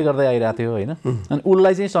प्रणालीको विरोधै गर्दै आइरहेको थियो होइन अनि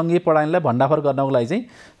उसलाई चाहिँ सङ्घीय प्रणालीलाई भण्डाफोर गर्नको लागि चाहिँ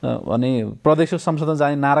अनि प्रदेश संसदमा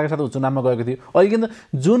जाने नाराका साथ चुनावमा गएको थियो अहिले किन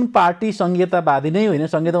जुन पार्टी सङ्घीयतावादी नै होइन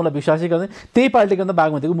सङ्घीयतालाई विश्वासै गर्दैन त्यही पार्टीको त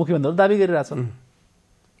बागमतीको मुख्यमन्त्रीहरू दाबी गरिरहेछन्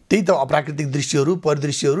त्यही त अप्राकृतिक दृश्यहरू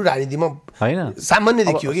परिदृश्यहरू राजनीतिमा होइन सामान्य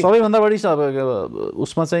देखियो कि सबैभन्दा बढी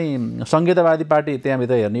उसमा चाहिँ सङ्घीयतावादी पार्टी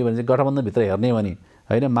त्यहाँभित्र हेर्ने भने चाहिँ गठबन्धनभित्र हेर्ने भने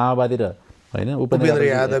होइन माओवादी र होइन उपेन्द्र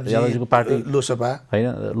यादवजीको पार्टी लोसपा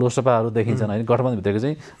होइन लोसपाहरू देखिन्छन् होइन गठबन्धनभित्रको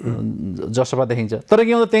चाहिँ जसपा देखिन्छ तर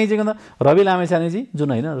के भन्दा त्यहीँ चाहिँ भन्दा रवि लामेछानेजी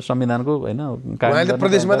जुन होइन संविधानको होइन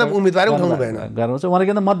प्रदेशमा त उम्मेदवारै उठाउनु भएन गर्नुहुन्छ उहाँले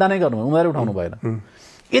के भन्दा मतदानै गर्नु उम्मेदवारै उठाउनु भएन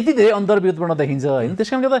यति धेरै अन्तर्विरोधपूर्ण देखिन्छ होइन त्यस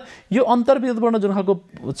कारणले गर्दा यो अन्तर्विरोधपूर्ण जुन खालको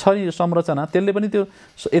छ नि संरचना त्यसले पनि त्यो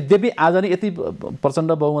यद्यपि आज नै यति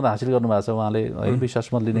प्रचण्ड बहुमत हासिल गर्नुभएको छ उहाँले है विश्वास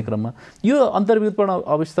मत लिने क्रममा यो अन्तर्विरोधपूर्ण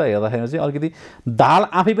अवस्था हेर्दाखेरि चाहिँ अलिकति दाल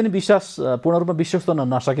आफै पनि पूर्ण रूपमा विश्वस्त हुन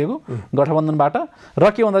नसकेको गठबन्धनबाट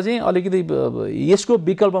र के भन्दा चाहिँ अलिकति यसको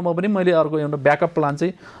विकल्पमा पनि मैले अर्को एउटा ब्याकअप प्लान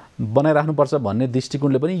चाहिँ बनाइराख्नुपर्छ भन्ने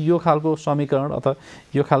दृष्टिकोणले पनि यो खालको समीकरण अथवा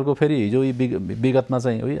यो खालको फेरि हिजो विगतमा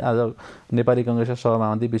चाहिँ है आज नेपाली कङ्ग्रेसका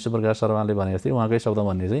सभामन्त्री विश्वप्रकाश शर्माले भने जस्तै उहाँकै शब्द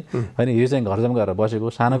भन्ने चाहिँ होइन यो चाहिँ घरजम गरेर बसेको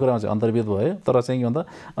सानो कुरामा चाहिँ अन्तर्विरोध भयो तर चाहिँ के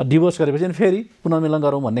भन्दा डिभोर्स गरेपछि अनि फेरि पुनर्मिलन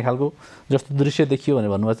गरौँ भन्ने खालको जस्तो दृश्य देखियो भनेर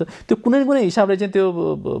भन्नुभएको छ त्यो कुनै कुनै हिसाबले चाहिँ त्यो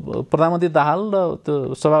प्रधानमन्त्री दाहाल र त्यो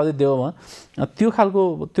सभापति देवमा त्यो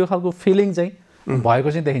खालको फिलिङ चाहिँ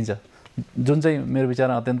भएको चाहिँ देखिन्छ जुन चाहिँ मेरो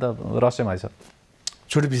विचारमा अत्यन्त रहस्यमय छ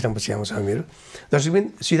छोटो विश्रामपछि आउँछ हामीहरू दर्शकबिन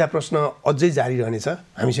सिधा प्रश्न अझै जारी रहनेछ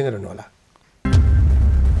हामीसँग रहनुहोला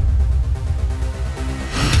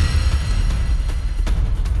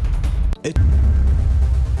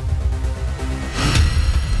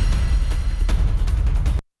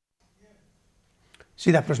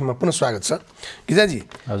सिधा प्रश्नमा पुनः स्वागत छ गिजाजी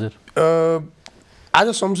हजुर आज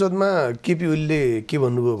संसदमा केपी ओलीले के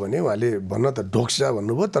भन्नुभयो भने उहाँले भन्न त ढोक्सा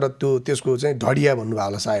भन्नुभयो तर त्यसको चाहिँ ढडिया भन्नुभयो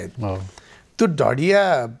होला सायद त्यो ढडिया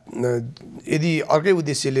यदि अर्कै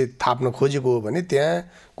उद्देश्यले थाप्न खोजेको हो भने त्यहाँ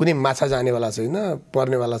कुनै माछा जानेवाला छैन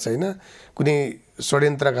पर्नेवाला छैन कुनै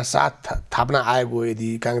षड्यन्त्रका साथ थाप्न आएको हो यदि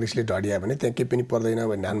काङ्ग्रेसले ढडिया भने त्यहाँ केही पनि पर्दैन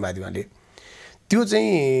भन्ने ठान्नुभएको थियो उहाँले त्यो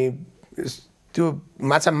चाहिँ त्यो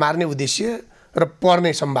माछा मार्ने उद्देश्य र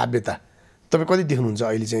पर्ने सम्भाव्यता तपाईँ कति देख्नुहुन्छ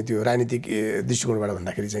अहिले चाहिँ त्यो राजनीतिक दृष्टिकोणबाट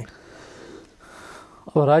भन्दाखेरि चाहिँ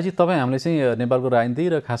अब राजी तपाईँ हामीले चाहिँ नेपालको राजनीति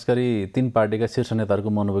र खास गरी तीन पार्टीका शीर्ष नेताहरूको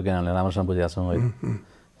मनोविज्ञानलाई राम्रोसँग बुझेका छौँ है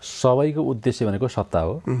सबैको उद्देश्य भनेको सत्ता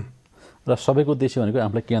हो र सबैको उद्देश्य भनेको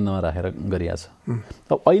आफूलाई केन्द्रमा राखेर गरिएको छ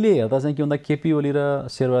अब अहिले हेर्दा चाहिँ के भन्दा केपी ओली र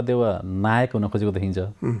शेरबहादेव नायक हुन खोजेको देखिन्छ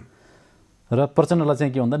र प्रचण्डलाई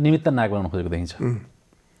चाहिँ के भन्दा निमित्त नायक बनाउन खोजेको देखिन्छ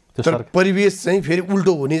तर परिवेश चाहिँ फेरि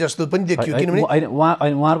उल्टो हुने जस्तो पनि देखियो किनभने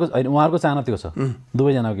उहाँहरूको चाहना त्यो छ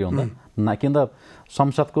दुवैजनाको के भन्दा के भन्दा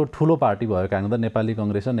संसदको ठुलो पार्टी भएको कारणले गर्दा नेपाली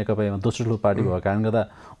कङ्ग्रेस र नेकपा दोस्रो ठुलो पार्टी भएको कारणले गर्दा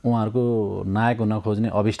उहाँहरूको नायक हुन खोज्ने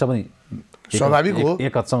अभिष्ट पनि स्वाभाविक हो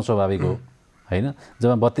एक हदसम्म स्वाभाविक हो होइन। जब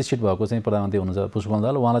 32 सिट भएको चाहिँ प्रधानमन्त्री हुनुहुन्छ पुष्पकमल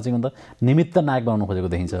दाहाल, उहाँलाई चाहिँ भन्दा निमित्त नायक बनाउनु खोजेको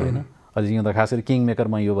देखिन्छ होइन। अहिले चाहिँ खास गरी किङ मेकर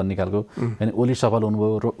म यो भन्ने खालको होइन। ओली सफल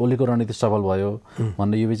हुनुभयो, ओलीको रणनीति सफल भयो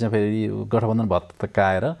भन्ने यो बिचमा फेरि गठबन्धन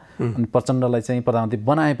भत्काएर अनि प्रचण्डलाई चाहिँ प्रधानमन्त्री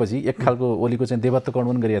बनाएपछि एक खालको ओलीको चाहिँ देवत्वकरण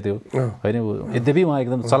पनि गरिएको थियो होइन। यद्यपि उहाँ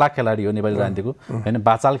एकदम चलाक खेलाडी हो नेपाली राजनीतिको होइन,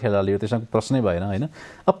 बाचाल खेलाडी हो, त्यसमा प्रश्नै भएन होइन।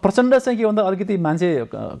 अब प्रचण्ड चाहिँ के भन्दा अलिकति मान्छे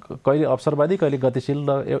कहिले अवसरवादी कहिले गतिशील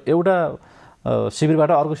र एउटा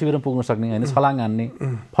शिविरबाट अर्को शिविरमा पुग्न सक्ने होइन, छलाङ हान्ने,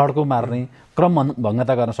 फड्को मार्ने, क्रम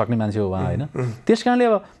भङ्गता गर्न सक्ने मान्छे हो उहाँ होइन। त्यस कारणले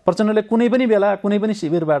अब प्रचण्डले कुनै पनि बेला कुनै पनि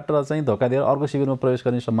शिविरबाट चाहिँ धोका दिएर अर्को शिविरमा प्रवेश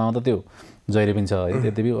गर्ने सम्भावना त्यो जहिले पनि छ है।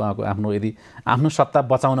 यद्यपि उहाँको आफ्नो सत्ता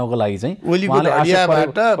बचाउनको लागि चाहिँ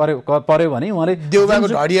पर्यो भने उहाँले देउबाको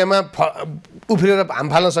ढडियामा उफ्रेर हाम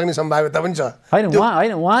फाल्न सक्ने सम्भाव्यता पनि छ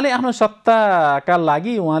होइन। उहाँले आफ्नो सत्ताका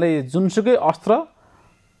लागि उहाँले जुनसुकै अस्त्र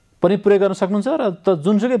पनि प्रयोग गर्न सक्नुहुन्छ र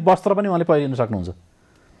जुनसुकै वस्त्र पनि उहाँले पहिरिन सक्नुहुन्छ।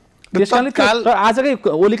 त्यस कारणले आजकै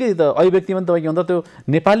ओलीकै अभिव्यक्ति पनि तपाईँ के भन्दा त्यो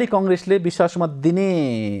नेपाली कङ्ग्रेसले विश्वासमत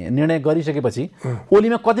दिने निर्णय गरिसकेपछि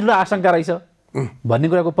ओलीमा कति ठुलो आशंका रहेछ भन्ने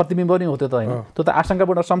कुराको प्रतिबिम्ब पनि हो त्यो त होइन। त्यो त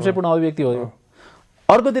आशंकापूर्ण संशयपूर्ण अभिव्यक्ति हो।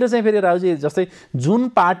 अर्कोतिर चाहिँ फेरि राजुजी जस्तै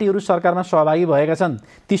जुन पार्टीहरू सरकारमा सहभागी भएका छन्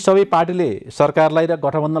ती सबै पार्टीले सरकारलाई र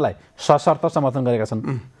गठबन्धनलाई सशर्त समर्थन गरेका छन्।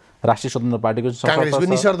 राष्ट्रिय स्वतन्त्र पार्टीको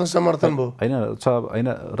निशर्त समर्थन भयो होइन,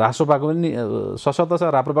 रासोपाको पनि सशर्त छ,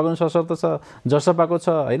 राप्रपाको पनि सशर्त छ, जसपाको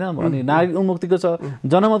छ होइन, अनि नागरिक उन्मुक्तिको छ,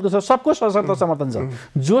 जनमतको छ, सबको सशर्त समर्थन छ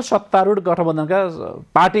जो सत्तारूढ गठबन्धनका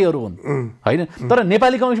पार्टीहरू हुन् होइन। तर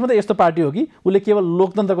नेपाली कङ्ग्रेसमा त यस्तो पार्टी हो कि उसले केवल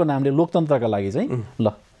लोकतन्त्रको नामले लोकतन्त्रका लागि चाहिँ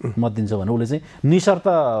ल मत दिन्छ भने उसले चाहिँ निशर्त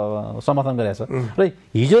समर्थन गरेको छ। र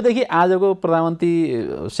हिजोदेखि आजको प्रधानमन्त्री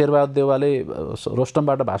शेरबहादुर देउवाले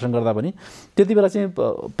रोस्टमबाट भाषण गर्दा पनि त्यति बेला चाहिँ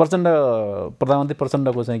प्रधानमन्त्री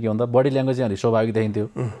प्रचण्डको चाहिँ के भन्दा बडी ल्याङ्ग्वेज चाहिँ अलिक स्वाभाविक देखिन्थ्यो,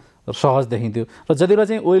 सहज देखिन्थ्यो। र जति बेला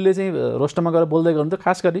चाहिँ ओलीले चाहिँ रोस्टममा गएर बोल्दै गर्नुहुन्थ्यो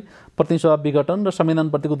खास गरी प्रतिनिधि सभा विघटन र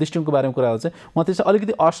संविधानप्रतिको दृष्टिकोणको बारेमा कुरा चाहिँ उहाँ त्यसै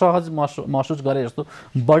अलिकति असहज महसुस गरे जस्तो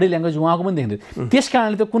बडी ल्याङ्ग्वेज उहाँको पनि देखिन्थ्यो। त्यस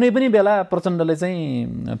कारणले त कुनै पनि बेला प्रचण्डले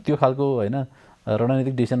चाहिँ त्यो खालको होइन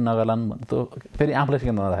रणनीतिक डिसिसन नगर्लान् त फेरि आफूलाई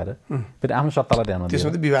सिकाउन नराखेर फेरि आफ्नो सत्तालाई ध्यानमा त्यसमा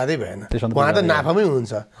त विवादै भएन। उहाँ त नाफामै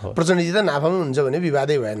हुनुहुन्छ, प्रचण्डजी त नाफामै हुन्छ भने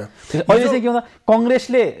विवादै भएन। अहिले चाहिँ के भन्दा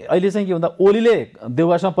कङ्ग्रेसले अहिले चाहिँ के भन्दा ओलीले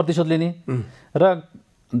देउवासँग प्रतिशोध लिने र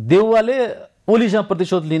देउवाले ओलीसँग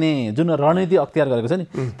प्रतिशोध लिने जुन रणनीति अख्तियार गरेको छ नि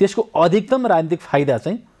त्यसको अधिकतम राजनीतिक फाइदा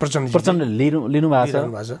चाहिँ प्रचण्डले लिनु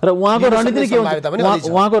भएको छ। र उहाँको रणनीति नै के हुन्छ,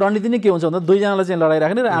 उहाँको रणनीति नै के हुन्छ भन्दा दुईजनालाई चाहिँ लडाइ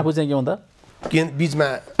राख्ने र आफू चाहिँ के भन्दा बीचमा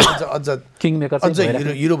अझ किङ मेकर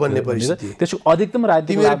हिरो बन्ने परिस्थिति। त्यसको अधिकतम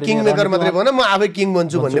राजनीतिक किङ मेकर मात्रै भन म आफै किङ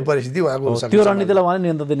बन्छु भन्ने परिस्थिति उहाँको हुन्छ। त्यो रणनीतिलाई उहाँले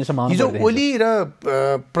नियन्त्रण दिने सम्भावना हिजो ओली र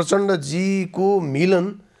प्रचण्डजीको मिलन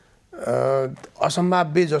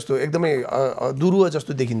असम्भाव्य जस्तो एकदमै दुरूह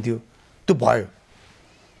जस्तो देखिन्थ्यो, त्यो भयो।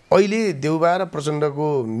 अहिले देउबा र प्रचण्डको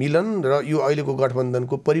मिलन र यो अहिलेको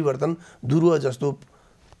गठबन्धनको परिवर्तन दुरूह जस्तो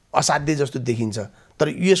असाध्य जस्तो देखिन्छ।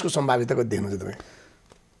 तर यसको सम्भाव्यता कति देख्नुहुन्छ तपाईँ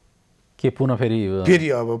के पुनः फेरि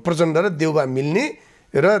अब प्रचण्ड र देउबा मिल्ने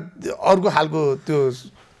र अर्को खालको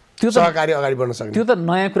त्यो सहकारी अगाडि बढ्न सक्ने? त्यो त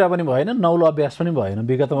नयाँ कुरा पनि भएन, नौलो अभ्यास पनि भएन,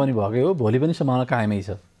 विगतमा पनि भएकै हो, भोलि पनि सम्भावना कायमै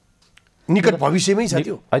छ, निकट भविष्यमै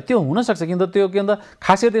छ। त्यो हुनसक्छ किन त्यो के भन्दा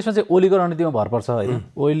खास गरी त्यसमा चाहिँ ओलीको रणनीतिमा भर पर्छ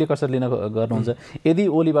होइन। ओलीले कसरी लिन गर्नुहुन्छ, यदि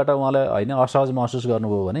ओलीबाट उहाँलाई होइन असहज महसुस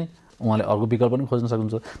गर्नुभयो भने उहाँले अर्को विकल्प पनि खोज्न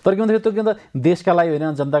सक्नुहुन्छ। तर के भन्दाखेरि त्यो के भन्दा देशका लागि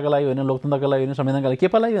होइन, जनताका लागि होइन, लोकतन्त्रका लागि होइन, संविधानका लागि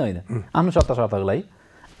केपा लागि होइन, आफ्नो सत्ता स्वार्थको लागि,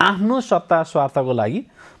 आफ्नो सत्ता स्वार्थको लागि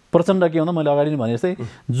प्रचण्ड के भन्दा मैले अगाडि नै भने जस्तै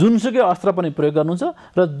जुनसुकै अस्त्र पनि प्रयोग गर्नुहुन्छ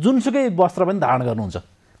र जुनसुकै वस्त्र पनि धारण गर्नुहुन्छ।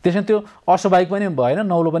 त्यसमा त्यो अस्वाभाविक पनि भएन,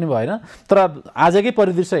 नौलो पनि भएन। तर आजकै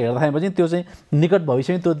परिदृश्य हेर्दाखेरि त्यो चाहिँ निकट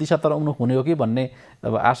भविष्यमै त्यो दिशातर्फ उन्मुख हुने हो कि भन्ने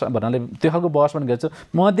अब आशा भन्नाले त्यो खालको बहस पनि गर्छ।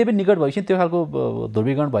 मध्ये पनि निकट भविष्य त्यो खालको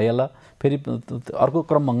ध्रुवीकरण भइहाल्ला, फेरि अर्को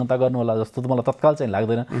क्रम भङ्गता गर्नु होला जस्तो त मलाई तत्काल चाहिँ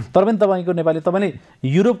लाग्दैन। तर पनि तपाईँको तपाईँले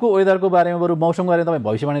युरोपको वेदरको बारेमा बरु मौसमको बारेमा तपाईँ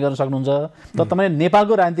भविष्यवाणी गर्न सक्नुहुन्छ, तर तपाईँले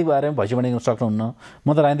नेपालको राजनीतिको बारेमा भविष्यवाणी गर्न सक्नुहुन्न। म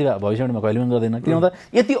त राजनीतिक भविष्यवाणी कहिले पनि गर्दैन, किन भन्दा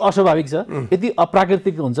यति अस्वाभाविक छ, यति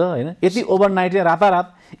अप्राकृतिक हुन्छ होइन, यति ओभरनाइट रातारात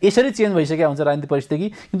यसरी चेन्ज भइसकेको हुन्छ राजनीतिक परिस्थिति।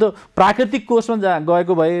 किन्तु प्राकृतिक कोर्समा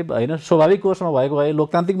गएको भए होइन, स्वाभाविक कोर्समा भएको भए,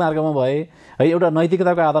 लोकतान्त्रिक मार्गमा भए है, एउटा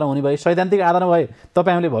नैतिकताको आधारमा हुने भए, सैद्धान्तिक आधारमा भए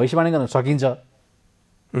तपाईँले भविष्यवाणी गर्न सकिन्छ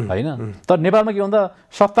होइन। तर नेपालमा के भन्दा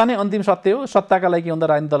सत्ता नै अन्तिम सत्य हो, सत्ताका लागि के भन्दा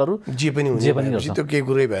राजनीतिक दलहरू जे पनि गर्छ, त्यो केही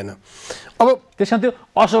कुरै भएन। अब त्यसमा त्यो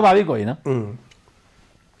अस्वाभाविक होइन।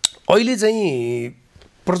 अहिले चाहिँ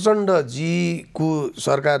प्रचण्डजीको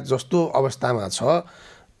सरकार जस्तो अवस्थामा छ,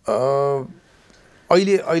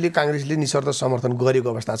 अहिले काङ्ग्रेसले निशर्त समर्थन गरेको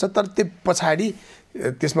अवस्था छ, तर त्यो पछाडि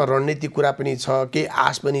त्यसमा रणनीतिक कुरा पनि छ, केही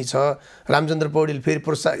आश पनि छ। रामचन्द्र पौडेल फेरि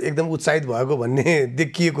एकदम उत्साहित भएको भन्ने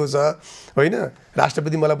देखिएको छ होइन,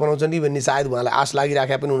 राष्ट्रपति मलाई बनाउँछ नि भन्ने सायद उहाँलाई आश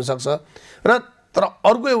लागिराखेका पनि हुनसक्छ। र तर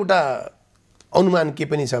अर्को एउटा अनुमान के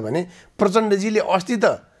पनि छ भने प्रचण्डजीले अस्ति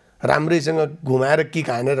त राम्रैसँग घुमाएर किक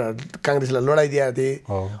हानेर काङ्ग्रेसलाई लडाइदिएका थिए,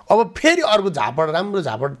 अब फेरि अर्को झापड, राम्रो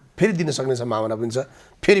झापड फेरि दिन सक्ने सम्भावना पनि छ,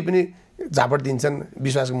 फेरि पनि झापड दिन्छन्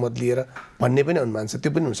विश्वासको मत लिएर भन्ने पनि अनुमान छ,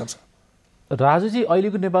 त्यो पनि हुनसक्छ। राजुजी,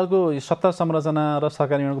 अहिलेको नेपालको सत्ता संरचना र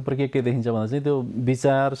सरकार निर्माणको प्रक्रिया के देखिन्छ भन्दा चाहिँ त्यो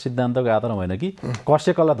विचार सिद्धान्तको आधारमा होइन कि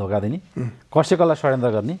कसै कसलाई धोका दिने, कसै कसलाई षड्यन्त्र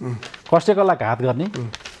गर्ने, कसै कसलाई घात गर्ने,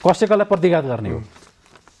 कसै कसलाई प्रतिघात गर्ने हो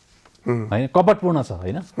होइन, कपटपूर्ण छ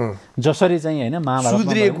होइन। जसरी चाहिँ होइन महाभारत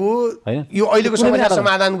सुध्रिएको होइन यो अहिलेको समस्या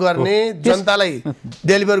समाधान गर्ने, जनतालाई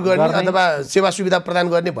डेलिभर गर्ने अथवा सेवा सुविधा प्रदान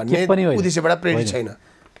गर्ने भन्ने उद्देश्यबाट प्रेरित छैन।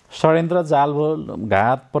 षड्यन्त्र, जालभोल,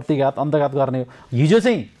 घात, प्रतिघात, अन्तर्घात गर्ने हो। हिजो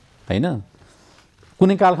चाहिँ होइन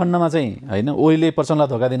कुनै कालखण्डमा चाहिँ होइन ओलीले प्रचण्डलाई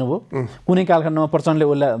धोका दिनुभयो, कुनै कालखण्डमा प्रचण्डले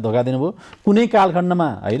ओलीलाई धोका दिनुभयो, कुनै कालखण्डमा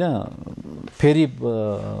होइन फेरि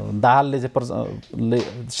दाहालले चाहिँ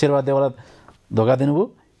शेरबहादेवलाई धोका दिनुभयो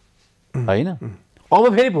होइन। अब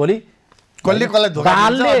फेरि भोलि कसले कसलाई धोका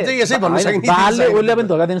दिन्छ यसै भन्न सकिन्छ। दाहालले ओलीलाई पनि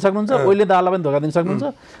धोका दिन सक्नुहुन्छ, ओलीले दाहाललाई पनि धोका दिन सक्नुहुन्छ,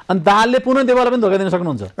 अनि दाहालले पुनः देवाललाई पनि धोका दिन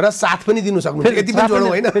सक्नुहुन्छ र साथ पनि दिनु सक्नुहुन्छ, यति पनि जोडौँ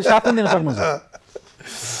होइन, साथ पनि दिन सक्नुहुन्छ।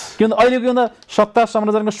 के भन्दा अहिले के भन्दा सत्ता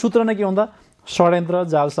संरचनाको सूत्र नै के भन्दा षड्यन्त्र,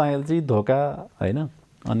 जालसाजी, धोका होइन,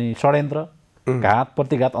 अनि षड्यन्त्र, घात,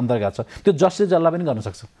 प्रतिघात, अन्तर्घात छ। त्यो जसले जसलाई पनि गर्न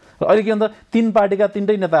सक्छ। र अहिले के भन्दा तीन पार्टीका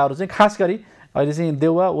तीनटै नेताहरू चाहिँ खास गरी अहिले चाहिँ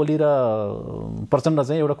देउवा, ओली र प्रचण्ड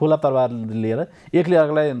चाहिँ एउटा खुला तरबार लिएर एकले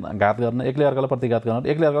अर्कालाई घात गर्न, एकले अर्कालाई प्रतिघात गर्न,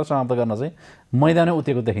 एकले अर्कालाई समाप्त गर्न चाहिँ मैदानै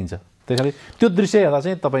उत्रिएको देखिन्छ। त्यसैले त्यो दृश्य हेर्दा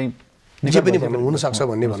चाहिँ तपाईँ जे पनि हुनसक्छ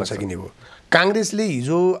भन्ने भन्न सकिने हो। काङ्ग्रेसले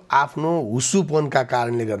हिजो आफ्नो हुस्सुपनका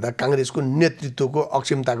कारणले गर्दा, काङ्ग्रेसको नेतृत्वको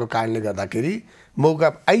अक्षमताको कारणले गर्दाखेरि मौका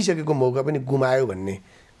आइसकेको मौका पनि गुमायो भन्ने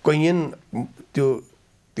कैयन त्यो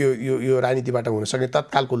त्यो यो राजनीतिबाट हुनसक्ने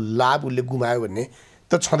तत्कालको लाभ उसले गुमायो भन्ने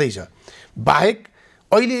त छँदैछ। बाहेक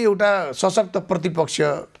अहिले एउटा सशक्त प्रतिपक्ष,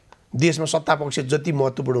 देशमा सत्तापक्ष जति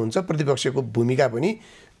महत्त्वपूर्ण हुन्छ प्रतिपक्षको भूमिका पनि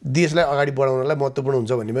देशलाई अगाडि बढाउनलाई महत्त्वपूर्ण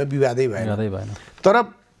हुन्छ भन्नेमा विवादै भएन। तर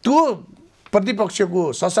त्यो प्रतिपक्षको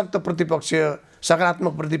सशक्त प्रतिपक्ष,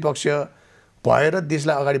 सकारात्मक प्रतिपक्ष भएर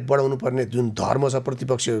देशलाई अगाडि बढाउनु पर्ने जुन धर्म छ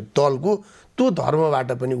प्रतिपक्ष दलको, त्यो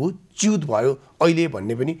धर्मबाट पनि ऊ च्युत भयो अहिले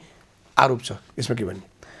भन्ने पनि आरोप छ। यसमा के भन्ने?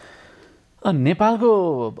 नेपालको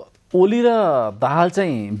ओली र दाहाल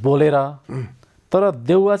चाहिँ बोलेर तर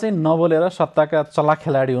देउवा चाहिँ नबोलेर सत्ताका चलाक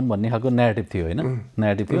खेलाडी हुन् भन्ने खालको न्यारेटिभ थियो होइन,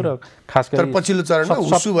 न्यारेटिभ थियो। र खास गरी पछिल्लो चरणमा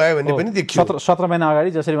हुस्सु भयो भन्ने पनि देखियो। 17 महिना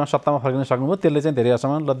अगाडि जसरी उहाँ सत्तामा फर्किन सक्नुभयो त्यसले चाहिँ धेरै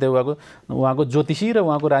हदसम्म ल देउवाको उहाँको ज्योतिषी र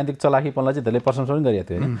उहाँको राजनीतिक चलाखीपनलाई चाहिँ धेरै प्रशंसा पनि गरिएको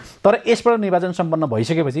थियो होइन। तर यसबाट निर्वाचन सम्पन्न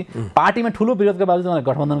भइसकेपछि पार्टीमा ठुलो विरोधका बावजुद उहाँले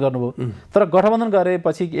गठबन्धन गर्नुभयो। तर गठबन्धन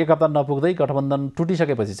गरेपछि एक हप्ता नपुग्दै गठबन्धन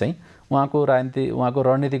टुटिसकेपछि चाहिँ उहाँको राजनीति, उहाँको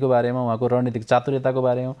रणनीतिको बारेमा, उहाँको रणनीतिक चातुर्यताको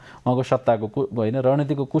बारेमा, उहाँको सत्ताको होइन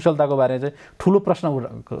रणनीतिको कुशलताको बारेमा चाहिँ ठुलो प्रश्न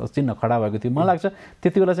चिन्ह खडा भएको थियो। मलाई लाग्छ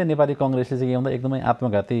त्यति बेला चाहिँ नेपाली कङ्ग्रेसले चाहिँ के भन्दा एकदमै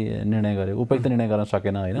आत्मघाती निर्णय गर्यो, उपयुक्त निर्णय गर्न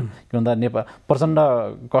सकेन होइन। के भन्दा प्रचण्ड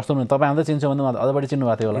कस्तो हुनु तपाईँ हामीलाई चिन्छौँ भने अझ बढी चिन्नु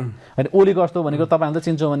भएको थियो होला होइन। ओली कस्तो भनेको तपाईँ हामीलाई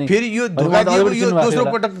चिन्छौँ भने फेरि यो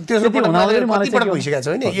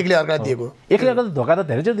एक्लै अर्कालाई धोका त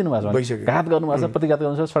धेरैचोटि दिनुभएको छ, घात गर्नुभएको छ, प्रतिघात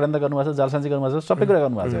गर्नुभएको छ, षड्यन्त्र गर्नुभएको छ, जालसाजी गर्नुभएको छ, सबै कुरा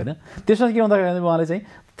गर्नुभएको छ होइन। त्यसमा के भन्दाखेरि उहाँले चाहिँ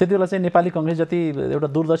त्यति बेला चाहिँ नेपाली कङ्ग्रेस जति एउटा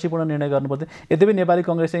दूरदर्शीपूर्ण निर्णय गर्नुपर्थ्यो, यद्यपि नेपाली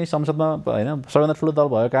कङ्ग्रेस चाहिँ संसदमा होइन सबैभन्दा ठुलो दल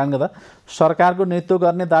भएको कारणले गर्दा सरकारको नेतृत्व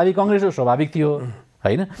गर्ने दाबी कङ्ग्रेसको स्वाभाविक थियो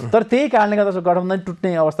होइन। तर त्यही कारणले गर्दा गठबन्धन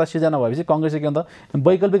टुट्ने अवस्था सिर्जना भएपछि कङ्ग्रेसले के भन्दा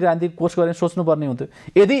वैकल्पिक राजनीति कोष गरेर सोच्नुपर्ने हुन्थ्यो।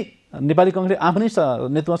 यदि नेपाली कङ्ग्रेस आफ्नै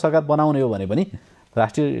नेतृत्व सरकार बनाउने हो भने पनि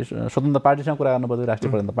राष्ट्रिय स्वतन्त्र पार्टीसँग कुरा गर्नु पर्थ्यो, राष्ट्रिय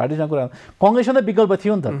प्रजातन्त्र पार्टीसँग कुरा। कङ्ग्रेसमा त विकल्प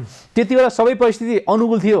थियो नि त, त्यति बेला सबै परिस्थिति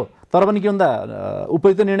अनुकूल थियो तर पनि के भन्दा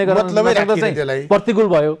उपयुक्त निर्णय गर्न चाहिँ प्रतिकूल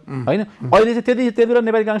भयो होइन। अहिले चाहिँ त्यति बेला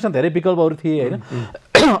नेपाली काङ्ग्रेसमा धेरै विकल्पहरू थिए होइन,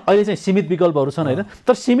 अहिले चाहिँ सीमित विकल्पहरू छन् होइन।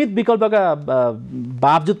 तर सीमित विकल्पका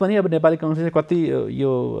बावजुद पनि अब नेपाली कङ्ग्रेसले कति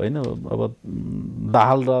यो होइन अब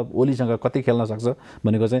दाहाल र ओलीसँग कति खेल्न सक्छ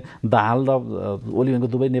भनेको चाहिँ दाहाल र ओली भनेको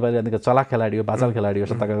दुवै नेपाली राजनीतिका चलाक खेलाडी हो, बाचाल खेलाडी हो,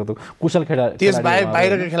 सत्ताका कुशल खेलाडी।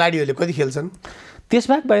 बाहिरका खेलाडीहरूले कति खेल्छन्?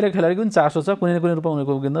 त्यसबाहेक बाहिर खेलाडीको पनि चासो छ, कुनै न कुनै रूपमा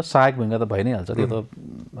उनीहरूको के सहायक भूमिका त भइ नै हाल्छ। त्यो त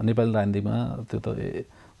नेपाली राजनीतिमा त्यो त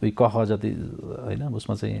कह जति होइन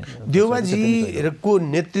उसमा चाहिँ देउवाजीको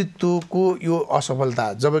नेतृत्वको यो असफलता,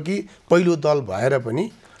 जबकि पहिलो दल भएर पनि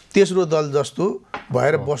तेस्रो दल जस्तो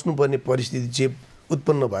भएर बस्नुपर्ने परिस्थिति चाहिँ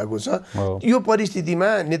उत्पन्न भएको छ। यो परिस्थितिमा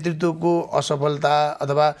नेतृत्वको असफलता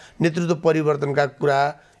अथवा नेतृत्व परिवर्तनका कुरा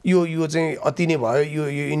यो चाहिँ अति नै भयो, यो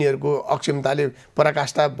यिनीहरूको अक्षमताले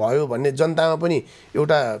पराकाष्ठा भयो भन्ने जनतामा पनि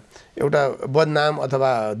एउटा बदनाम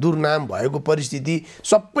अथवा दुर्नाम भएको परिस्थिति,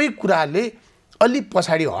 सबै कुराले अलि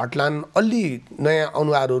पछाडि हट्लान्, अलि नयाँ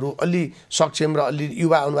अनुहारहरू, अलि सक्षम र अलि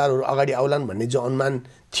युवा अनुहारहरू अगाडि आउलान् भन्ने जो अनुमान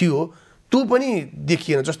थियो त्यो पनि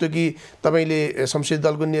देखिएन। जस्तो कि तपाईँले संसदीय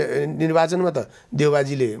दलको निर्वाचनमा त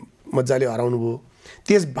देवबाजीले मजाले हराउनु भयो,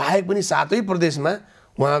 त्यसबाहेक पनि 7 प्रदेशमा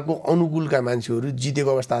उहाँको अनुकूलका मान्छेहरू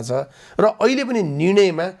जितेको अवस्था छ र अहिले पनि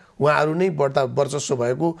निर्णयमा उहाँहरू नै बढ्ता वर्चस्व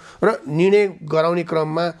भएको र निर्णय गराउने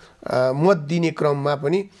क्रममा मत दिने क्रममा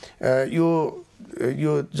पनि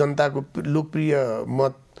यो जनताको लोकप्रिय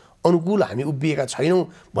मत अनुकूल हामी उभिएका छैनौँ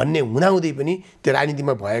भन्ने हुँदाहुँदै पनि त्यो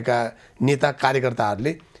राजनीतिमा भएका नेता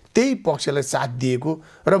कार्यकर्ताहरूले त्यही पक्षलाई साथ दिएको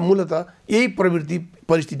र मूलत यही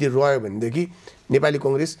परिस्थिति रह्यो भनेदेखि नेपाली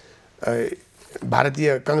कांग्रेस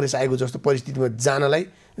भारतीय कांग्रेस आएको जस्तो परिस्थितिमा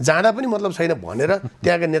जाँदा पनि मतलब छैन भनेर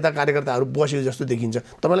त्यहाँका नेता कार्यकर्ताहरू बसेको जस्तो देखिन्छ।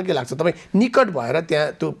 तपाईँलाई के लाग्छ? तपाईँ निकट भएर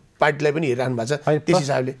त्यहाँ त्यो पार्टीलाई पनि हेरिरहनु भएको छ, त्यस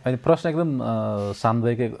हिसाबले होइन प्रश्न एकदम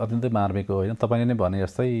सान्दर्भिक अत्यन्तै मार्मिक हो होइन। तपाईँले नै भने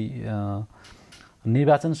जस्तै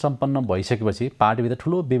निर्वाचन सम्पन्न भइसकेपछि पार्टीभित्र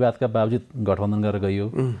ठुलो विवादका बावजुद गठबन्धन गरेर गइयो,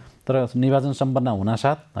 तर निर्वाचन सम्पन्न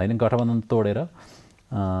हुनासाथ होइन गठबन्धन तोडेर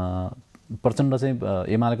प्रचण्ड चाहिँ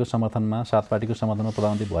एमालेको समर्थनमा 7 पार्टीको समर्थनमा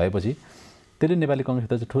प्रधानमन्त्री भएपछि त्यसले नेपाली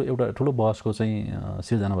कांग्रेसभित्र चाहिँ एउटा ठुलो बहसको चाहिँ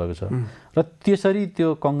सिर्जना भएको छ र त्यसरी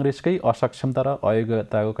त्यो कांग्रेसकै असक्षमता र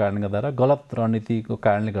अयोग्यताको कारणले गर्दा र गलत रणनीतिको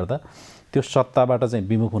कारणले गर्दा त्यो सत्ताबाट चाहिँ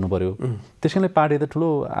विमुख हुनु पर्यो। त्यसकारणले पार्टीभित्र ठुलो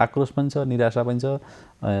आक्रोश पनि छ, निराशा पनि छ।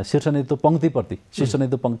 शीर्ष नेतृत्व पङ्क्तिप्रति, शीर्ष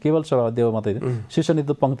नेतृत्व केवल सभादेव मात्रै होइन, शीर्ष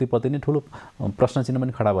नेतृत्व पङ्क्तिप्रति नै ठुलो प्रश्न चिन्ह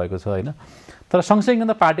पनि खडा भएको छ होइन। तर सँगसँगै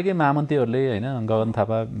गर्दा पार्टीकै महामन्त्रीहरूले होइन गगन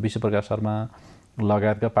थापा, विश्वप्रकाश शर्मा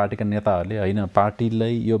लगायतका पार्टीका नेताहरूले होइन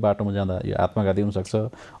पार्टीलाई यो बाटोमा जाँदा यो आत्मघाती हुनसक्छ,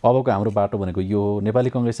 अबको हाम्रो बाटो भनेको यो हो। नेपाली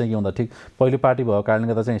कांग्रेस चाहिँ के भन्दा ठिक पहिलो पार्टी भएको कारणले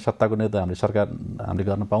गर्दा चाहिँ सत्ताको नेतृत्व हामीले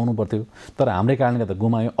गर्न पाउनु पर्थ्यो, तर हाम्रै कारणले गर्दा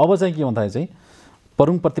गुमायौँ। अब चाहिँ के भन्दाखेरि चाहिँ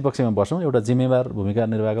प्रमुख प्रतिपक्षमा बसौँ, एउटा जिम्मेवार भूमिका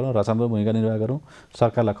निर्वाह गरौँ, रचनात्मक भूमिका निर्वाह गरौँ,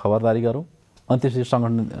 सरकारलाई खबरदारी गरौँ, अनि त्यसपछि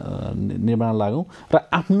सङ्गठन निर्माण लागौँ र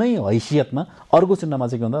आफ्नै हैसियतमा अर्को चिन्हमा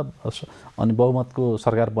चाहिँ के भन्दा अनि बहुमतको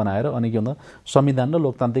सरकार बनाएर अनि के भन्दा संविधान र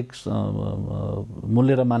लोकतान्त्रिक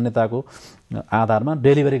मूल्य र मान्यताको आधारमा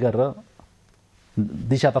डेलिभरी गरेर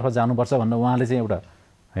दिशातर्फ जानुपर्छ भनेर उहाँले चाहिँ एउटा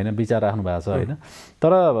होइन विचार राख्नु भएको छ होइन।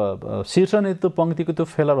 तर शीर्ष नेतृत्व पङ्क्तिको त्यो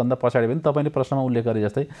फेलरभन्दा पछाडि पनि तपाईँले प्रश्नमा उल्लेख गरे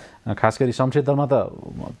जस्तै खास गरी संसदीय दलमा त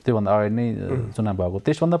त्योभन्दा अगाडि नै चुनाव भएको,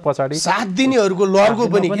 त्यसभन्दा पछाडि 7 दिनेहरूको लड्को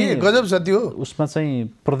पनि के गजब छ त्यो। उसमा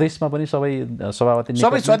चाहिँ प्रदेशमा पनि सबै सभापति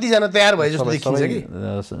सबै 30 जना तयार भए जस्तो देखिन्छ कि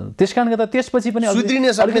त्यसकारण गर्दा त्यसपछि पनि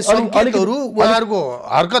सुध्रिने सक्ने संकेतहरू उहाँहरूको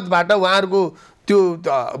हरकतबाट उहाँहरूको त्यो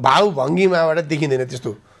भाव भङ्गीमाबाट देखिँदैन।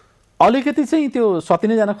 त्यस्तो अलिकति चाहिँ त्यो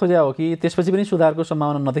सतिनै जान खोज्या हो कि त्यसपछि पनि सुधारको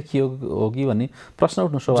सम्भावना नदेखियो हो कि भन्ने प्रश्न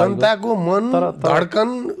उठ्नु स्वाभाविक। जनताको मन धड्कन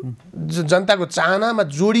जनताको चाहनामा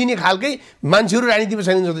जोडिने खालकै मान्छेहरू राजनीतिमा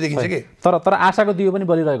छैनन् जस्तो देखिन्छ कि। तर आशाको दियो पनि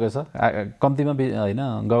बलिरहेको छ। कम्तीमा होइन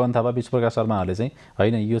गगन थापा, विश्वप्रकाश शर्माहरूले चाहिँ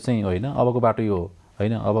होइन यो चाहिँ होइन अबको बाटो यो हो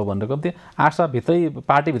होइन अब भनेर कम्ती आशाभित्रै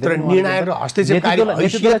पार्टीभित्र निर्णायक र हस्तक्षेपकारी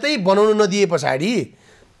हैसियतै बनाउन नदिए पछाडि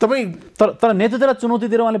तपाईँ तर नेतृत्वलाई चुनौती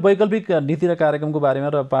दिएर उहाँले वैकल्पिक नीति र कार्यक्रमको बारेमा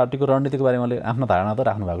र पार्टीको रणनीतिको बारेमा उहाँले आफ्नो धारणा त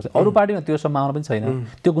राख्नु भएको छ। अरू पार्टीमा त्यो सम्भावना पनि छैन,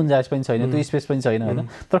 त्यो गुन्जाइस पनि छैन, त्यो स्पेस पनि छैन होइन।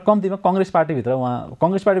 तर कम्तीमा कांग्रेस पार्टीभित्र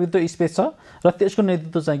कांग्रेस पार्टीभित्र स्पेस छ र त्यसको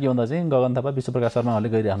नेतृत्व चाहिँ के भन्दा चाहिँ गगन थापा, विश्वप्रकाश शर्माहरूले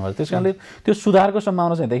गरिराख्नु भएको छ। त्यस कारणले त्यो सुधारको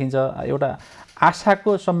सम्भावना चाहिँ देखिन्छ, एउटा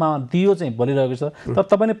आशाको सम्भावना दियो चाहिँ बलिरहेको छ। तर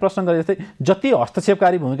तपाईँले प्रश्न गरे जस्तै जति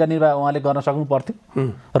हस्तक्षेपकारी भूमिका निर्वाह उहाँले गर्न सक्नु पर्थ्यो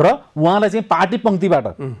र उहाँलाई चाहिँ पार्टी पङ्क्तिबाट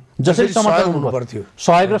जसरी समर्थन हुनु पर्थ्यो,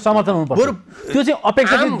 सहयोग र समर्थन हुनु पर्थ्यो, त्यो चाहिँ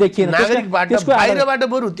अपेक्षाकृत देखिएन। त्यसको बाहिरबाट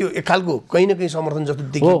बरु त्यो एक खालको कहीँ न कहीँ समर्थन जस्तो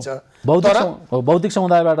देखिन्छ। बौद्धिक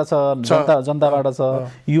समुदायबाट छ, जनताबाट छ,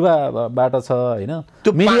 युवाबाट छ होइन,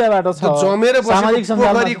 मिडियाबाट छ, सामाजिक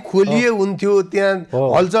सञ्जालमा खोलिए हुन्थ्यो, त्यहाँ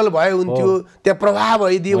हलचल भए हुन्थ्यो, त्यहाँ प्रभाव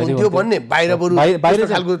भइदिए हुन्थ्यो भन्ने बाहिर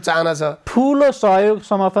खालको चाहना छ। ठुलो सहयोग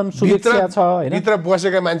समर्थन शुभेच्छा छ होइन। भित्र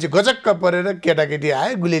बसेका मान्छे गजक्क परेर केटाकेटी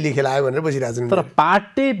आयो गुलेली खेलायो भनेर बसिरहेको छन्। तर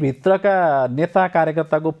पार्टीभित्रका नेता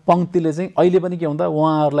कार्यकर्ताको पङ्क्तिले चाहिँ अहिले पनि के भन्दा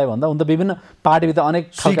उहाँहरूलाई भन्दा हुन त विभिन्न पार्टीभित्र अनेक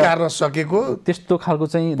स्वीकार्न सकेको त्यस्तो खालको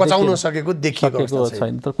चाहिँ पचाउन सकेको देखिएको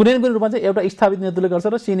छैन। तर कुनै न कुनै रूपमा चाहिँ एउटा स्थापित नेतृत्वले गर्छ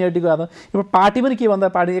र सिनियरिटीको आधार एउटा पार्टी पनि के भन्दा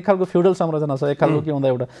पार्टी एक खालको फ्युडल संरचना छ, एक खालको के भन्दा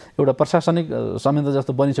एउटा प्रशासनिक संयन्त्र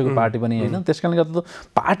जस्तो बनिसक्यो पार्टी पनि होइन। त्यसकारणले गर्दा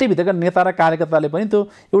पार्टीभित्रका नेता र कार्यकर्ताले पनि त्यो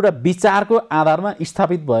एउटा विचारको आधारमा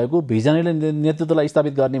स्थापित भएको भिजनले नेतृत्वलाई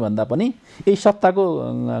स्थापित गर्ने भन्दा पनि यही सत्ताको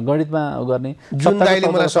गणितमा गर्ने जुन दाइले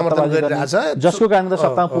मलाई समर्थन गरिरहेछ, जसको कारण त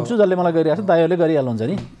सत्तामा पुग्छु, जसले मलाई गरिरहेछ दाइहरूले गरिहाल्नुहुन्छ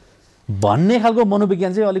नि भन्ने खालको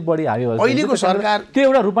मनोविज्ञान चाहिँ अलिक बढी हावी भएको अहिलेको सरकार त्यो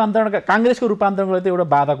एउटा रूपान्तरणका काङ्ग्रेसको रूपान्तरणको त्यो एउटा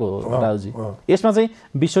बाधाको हो राजुजी। यसमा चाहिँ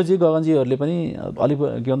विश्वजी गगनजीहरूले पनि अलिक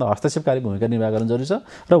के भन्दा हस्तक्षेपकारी भूमिका निर्वाह गर्न जरुरी छ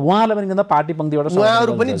र उहाँलाई पनि के भन्दा पार्टी पङ्क्तिबाट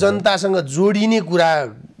उहाँहरू पनि जनतासँग जोडिने कुरा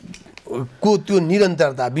को त्यो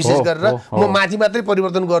निरन्तरता विशेष गरेर म माथि मात्रै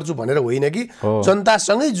परिवर्तन गर्छु भनेर होइन कि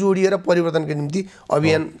जनतासँगै जोडिएर परिवर्तनको निम्ति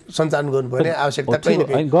अभियान सञ्चालन गर्नुपर्ने आवश्यकता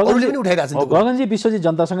कहीँ अरूले पनि उठाइरहेको छ। गगनजी विश्वजी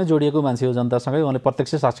जनतासँगै जोडिएको मान्छे हो, जनतासँगै उहाँले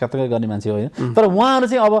प्रत्यक्ष साक्षात्कार गर्ने मान्छे हो होइन। तर उहाँहरू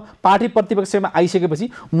चाहिँ अब पार्टी प्रतिपक्षमा आइसकेपछि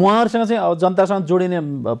उहाँहरूसँग चाहिँ अब जनतासँग जोडिने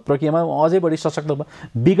प्रक्रियामा अझै बढी सशक्त रूपमा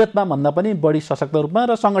विगतमा भन्दा पनि बढी सशक्त रूपमा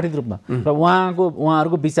र सङ्गठित रूपमा र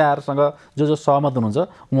उहाँहरूको विचारसँग जो सहमत हुनुहुन्छ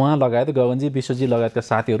उहाँ लगायत गगनजी विश्वजी लगायतका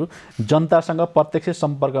साथीहरू जनतासँग प्रत्यक्ष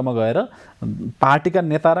सम्पर्कमा गएर पार्टीका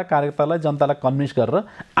नेता र कार्यकर्तालाई जनतालाई कन्भिन्स गरेर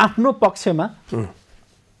आफ्नो पक्षमा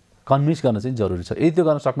कन्भिन्स गर्न चाहिँ जरुरी छ। यदि त्यो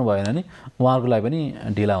गर्न सक्नु भएन भने उहाँहरूको लागि पनि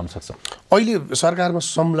ढिला हुनसक्छ। अहिले सरकारमा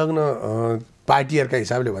संलग्न पार्टीहरूका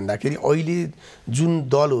हिसाबले भन्दाखेरि अहिले जुन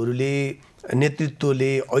दलहरूले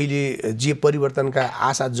नेतृत्वले अहिले जे परिवर्तनका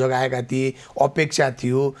आशा जगाएका थिए, अपेक्षा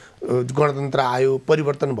थियो, गणतन्त्र आयो,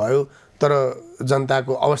 परिवर्तन भयो, तर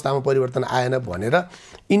जनताको अवस्थामा परिवर्तन आएन भनेर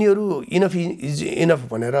यिनीहरू इनफ इज इनफ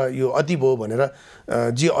भनेर यो अति भयो भनेर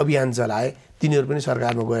जे अभियान चलाए तिनीहरू पनि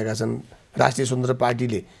सरकारमा गएका छन्। राष्ट्रिय स्वतन्त्र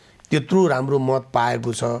पार्टीले त्यत्रो राम्रो मत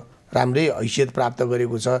पाएको छ, राम्रै हैसियत प्राप्त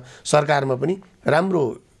गरेको छ, सरकारमा पनि राम्रो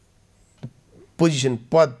पोजिसन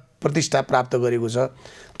पद प्रतिष्ठा प्राप्त गरेको छ।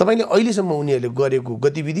 तपाईँले अहिलेसम्म उनीहरूले गरेको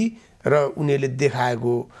गतिविधि र उनीहरूले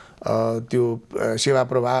देखाएको त्यो सेवा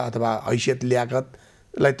प्रवाह अथवा हैसियत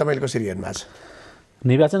ल्याकतलाई तपाईँले कसरी हेर्नु भएको छ?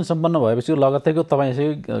 निर्वाचन सम्पन्न भएपछि लगत्तैको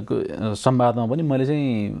तपाईँ संवादमा पनि मैले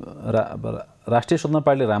चाहिँ राष्ट्रिय स्वतन्त्र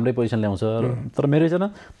पार्टीले राम्रै पोजिसन ल्याउँछ, तर मेरो चाहिँ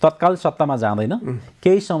तत्काल सत्तामा जाँदैन,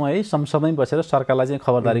 केही समय संसदमै बसेर सरकारलाई चाहिँ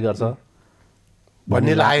खबरदारी गर्छ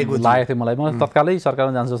भन्ने लागेको थियो मलाई। मलाई तत्कालै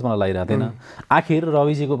सरकारमा जान्छ जस्तो मलाई लागिरहेको थिएन। आखिर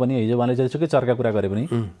रविजीको पनि हिजो उहाँले जतिसुकै चर्का कुरा गरे पनि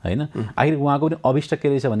होइन, आखिर उहाँको पनि अभिष्ट के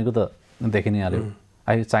रहेछ भनेको त देखि नै हाल्यो।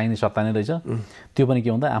 आखिर चाहिने सत्ता नै रहेछ। त्यो पनि के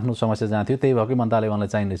भन्दा आफ्नो समस्या जहाँ थियो त्यही भएकै मन्त्रालय उहाँलाई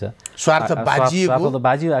चाहिने रहेछ। स्वार्थ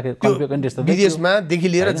बाजियो आखिर विदेशमादेखि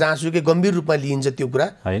लिएर जहाँसुकै गम्भीर रूपमा लिइन्छ त्यो कुरा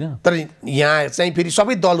होइन, तर यहाँ चाहिँ फेरि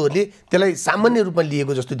सबै दलहरूले त्यसलाई सामान्य रूपमा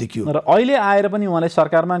लिएको जस्तो देखियो। र अहिले आएर पनि उहाँले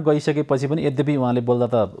सरकारमा गइसकेपछि पनि यद्यपि उहाँले बोल्दा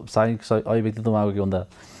त साहिक अभिव्यक्ति त उहाँको के भन्दा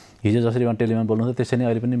हिजो जसरी उहाँ टेलिभिजनमा बोल्नुहुन्छ त्यसरी नै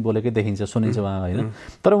अहिले पनि बोलेकै देखिन्छ, सुनिन्छ उहाँ होइन।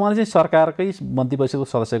 तर उहाँले चाहिँ सरकारकै मन्त्री परिषदको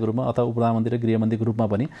सदस्यको रूपमा अथवा उपप्रधानमन्त्री र गृहमन्त्रीको रूपमा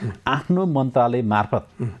पनि आफ्नो मन्त्रालय मार्फत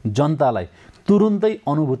जनतालाई तुरुन्तै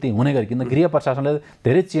अनुभूति हुने गरी, किन गृह प्रशासनले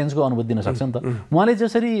धेरै चेन्जको अनुभूति दिन सक्छ नि त। उहाँले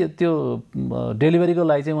जसरी त्यो डेलिभरीको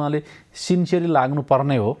लागि चाहिँ उहाँले सिन्सियरली लाग्नु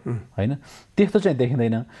पर्ने हो होइन, त्यस्तो चाहिँ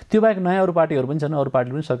देखिँदैन। त्यो बाहेक नयाँ अरू पार्टीहरू पनि छन्, अरू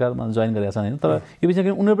पार्टीले पनि सरकारमा जोइन गरेका छन् होइन। तर यो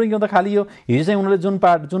बिचमा उनीहरू पनि के भन्दा खालि यो हिजो चाहिँ उनीहरूले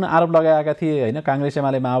जुन आरोप लगाएका थिए होइन काङ्ग्रेस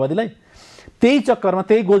एमाले माओवादीलाई, त्यही चक्करमा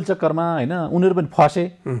त्यही गोल चक्करमा होइन उनीहरू पनि फसे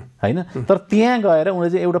होइन। तर त्यहाँ गएर उनीहरूले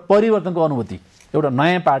चाहिँ एउटा परिवर्तनको अनुभूति, एउटा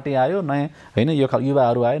नयाँ पार्टी आयो, नयाँ होइन यो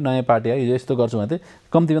युवाहरू आयो, नयाँ पार्टी आयो, हिजो यस्तो गर्छु भने चाहिँ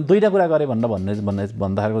कम्तीमा दुईवटा कुरा गरेँ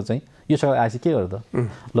भन्दाखेरि चाहिँ यो सरकार आएपछि के गर्यो त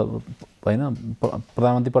ल होइन।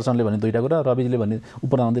 प्रधानमन्त्री प्रचण्डले भने दुईवटा कुरा, रविजीले भने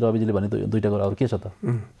उपप्रधानमन्त्री रविजीले भने दुईवटा कुरा, अरू के छ त?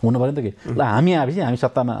 हुनु पऱ्यो नि त के? ल हामी आएपछि हामी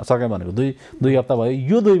सरकार भनेको दुई हप्ता भयो,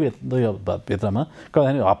 यो दुई हप्ताभित्रमा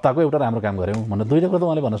कहिले हप्ताको एउटा राम्रो काम गऱ्यौँ भनेर दुईवटा कुरा त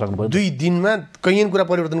उहाँले भन्न सक्नु पऱ्यो। 2 दिनमा कैयन कुरा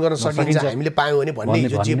परिवर्तन गर्न सकिन्छ हामीले पायौँ भने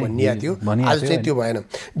भन्ने जे भनिया थियो, आज चाहिँ त्यो भएन।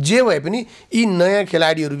 जे भए पनि यी नयाँ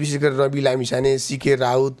खेलाडीहरू विशेष गरेर रवि लामिछाने, सिके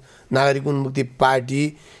राउत, नागरिक उन्मुक्ति पार्टी,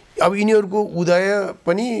 अब यिनीहरूको उदय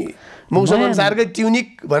पनि मौसम अनुसारकै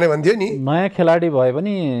ट्युनिक भन्थ्यो नि। नयाँ खेलाडी भए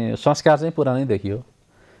पनि संस्कार चाहिँ पुरानै देखियो,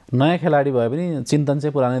 नयाँ खेलाडी भए पनि चिन्तन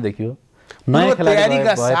चाहिँ पुरानै देखियो। नयाँ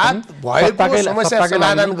तयारीका साथ भएको समस्या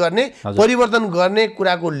समाधान गर्ने, परिवर्तन गर्ने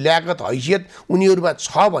कुराको ल्याकत हैसियत उनीहरूमा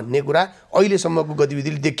छ भन्ने कुरा अहिलेसम्मको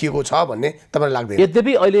गतिविधिले देखिएको छ भन्ने तपाईँलाई लाग्दैन?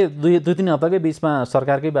 यद्यपि अहिले 2-3 हप्ताकै बिचमा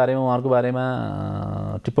सरकारकै बारेमा उहाँहरूको बारेमा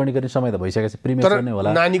टिप्पणी गर्ने समय त भइसकेको छ, प्रिमियर नै होला।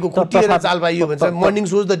 नानीको कुटिएर चाल पाइयो भन्छ, मर्निङ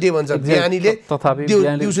सोज द डे भन्छ, बिहानीले तथापि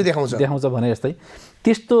दिउँसो देखाउँछ भने जस्तै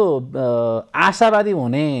त्यस्तो आशावादी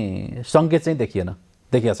हुने सङ्केत चाहिँ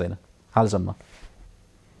देखिएको छैन हालसम्म।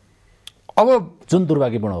 अब जुन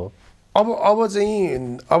दुर्भाग्यपूर्ण हो। अब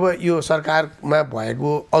चाहिँ यो सरकारमा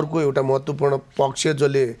भएको अर्को एउटा महत्त्वपूर्ण पक्ष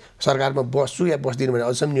जसले सरकारमा बस्छु या बस्दिनँ भने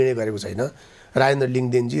अझसम्म निर्णय गरेको छैन, राजेन्द्र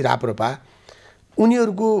लिङदेनजी राप्रपा,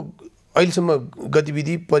 उनीहरूको अहिलेसम्म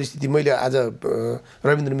गतिविधि परिस्थिति मैले आज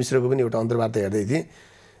रविन्द्र मिश्रको पनि एउटा अन्तर्वार्ता हेर्दै थिएँ।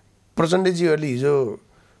 प्रचण्डजीहरूले हिजो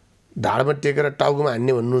ढाडमा टेकेर टाउकोमा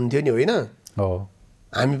हान्ने भन्नुहुन्थ्यो नि होइन,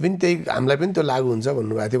 हामी पनि त्यही, हामीलाई पनि त्यो लागु हुन्छ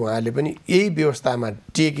भन्नुभएको थियो। उहाँहरूले पनि यही व्यवस्थामा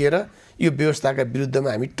टेकेर यो व्यवस्थाका विरुद्धमा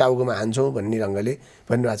हामी टाउकोमा हान्छौँ भन्ने ढङ्गले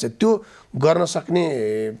भनिरहेको छ। त्यो गर्न सक्ने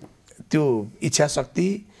त्यो इच्छा शक्ति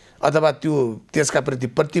अथवा त्यो त्यसका प्रति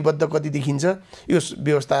प्रतिबद्ध कति देखिन्छ यो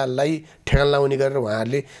व्यवस्थालाई ठेगान लाउने गरेर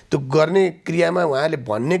उहाँहरूले त्यो गर्ने क्रियामा उहाँहरूले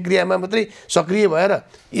भन्ने क्रियामा मात्रै सक्रिय भएर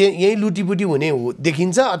यही लुटीपुटी हुने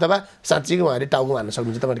देखिन्छ अथवा साँच्चैकै उहाँहरूले टाउको हान्न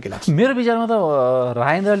सक्नुहुन्छ तपाईँलाई के लाग्छ? मेरो विचारमा त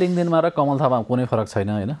राजेन्द्र लिङदेनमा र कमल थापामा कुनै फरक छैन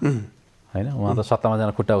होइन होइन उहाँ त सत्तामा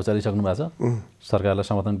जान खुट्टा उचालिसक्नु भएको छ सरकारलाई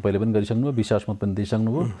समर्थन पहिले पनि गरिसक्नुभयो विश्वास मत पनि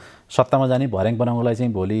दिइसक्नुभयो सत्तामा जाने भर्याङ बनाउनलाई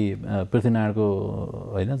चाहिँ भोलि पृथ्वीनारायणको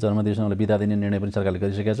होइन जन्मदिवसमा बिदा दिने निर्णय पनि सरकारले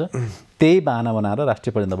गरिसकेको छ त्यही बाहना बनाएर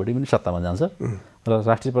राष्ट्रिय प्रजातन्त्रपार्टी पनि सत्तामा जान्छ र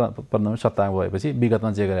राष्ट्रिय प्रजातन्त्र सत्तामा भएपछि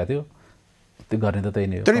विगतमा जे गरेको थियो त्यो गर्ने त त्यही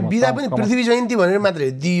नै हो तर बिदा पनि पृथ्वी जयन्ती भनेर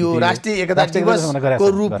मात्रै दियो राष्ट्रिय एकता दिवसको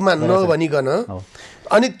रूपमा नभनिकन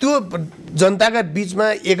अनि त्यो जनताका बीचमा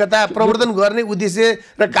एकता प्रवर्धन गर्ने उद्देश्य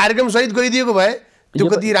र कार्यक्रम सहित गइदिएको भए त्यो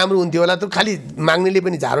कति राम्रो हुन्थ्यो होला। त्यो खालि माग्नेले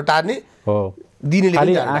पनि झारो टार्ने हो दिनेले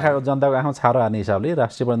पनि आँखा जनताको आँखामा छारो हार्ने हिसाबले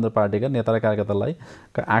राष्ट्रिय प्रजातन्त्र पार्टीका नेता र कार्यकर्तालाई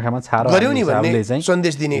आँखामा छारो गर्यो नि भन्ने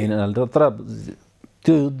सन्देश दिने तर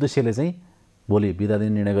त्यो उद्देश्यले चाहिँ भोलि बिदा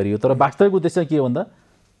दिने निर्णय गरियो तर वास्तविक उद्देश्य के हो भन्दा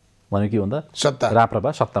भनेको के भन्दा सत्ता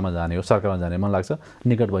राप्रपा सत्तामा जाने हो सरकारमा जाने मलाई लाग्छ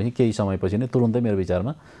निकट भएपछि केही समयपछि नै तुरुन्तै मेरो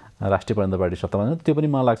विचारमा राष्ट्रिय प्रजातन्त्र पार्टी सत्तामा जान्छ त्यो पनि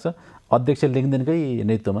मलाई लाग्छ अध्यक्ष लिङदेनकै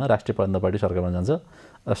नेतृत्वमा राष्ट्रिय प्रजातन्त्र पार्टी सरकारमा जान्छ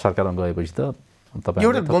सरकारमा गएपछि त तपाईँ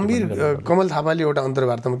एउटा गम्भीर कमल थापाले एउटा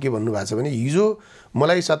अन्तर्वार्तामा के भन्नुभएको छ भने हिजो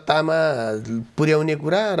मलाई सत्तामा पुर्याउने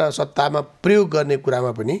कुरा र सत्तामा प्रयोग गर्ने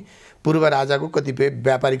कुरामा पनि पूर्व राजाको कतिपय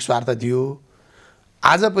व्यापारिक स्वार्थ थियो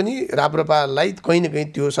आज पनि राप्रपालाई कहीँ न कहीँ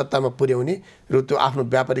त्यो सत्तामा पुर्याउने र त्यो आफ्नो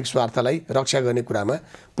व्यापारिक स्वार्थलाई रक्षा गर्ने कुरामा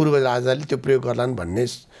पूर्व राजाले त्यो प्रयोग गर्लान् भन्ने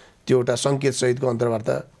त्यो एउटा सङ्केत सहितको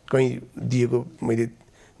अन्तर्वार्ता कहीँ दिएको मैले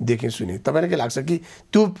देखेँ सुने। तपाईँलाई के लाग्छ कि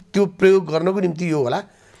त्यो प्रयोग गर्नको निम्ति यो होला?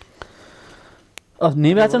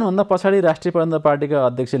 निर्वाचनभन्दा पछाडि राष्ट्रिय प्रजातन्त्र पार्टीका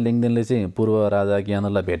अध्यक्ष लिङदेनले चाहिँ पूर्व राजा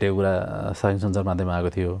ज्ञानलाई भेटेको कुरा सार्वजनिक सञ्चार माध्यममा आएको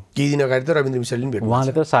थियो केही दिन अगाडि त रविन्द्र मिश्रले पनि भेट्नु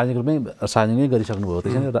उहाँले त सार्वजनिकै गरिसक्नुभयो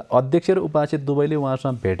त्यसैले अध्यक्ष र उपाध्यक्ष दुवैले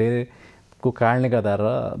उहाँसँग भेटेको कारणले गर्दा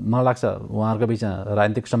र मलाई लाग्छ उहाँहरूको बिचमा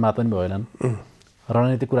राजनीतिक संवाद पनि भयो होलान्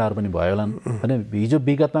रणनीतिक कुराहरू पनि भयो होलान् होइन हिजो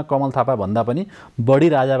विगतमा कमल थापा भन्दा पनि बढी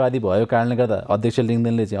राजावादी भएको कारणले गर्दा अध्यक्ष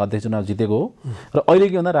लिङदेनले चाहिँ अध्यक्ष चुनाव जितेको हो र अहिले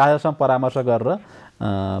के भन्दा राजासँग परामर्श गरेर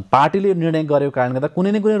पार्टीले निर्णय गरेको कारणले गर्दा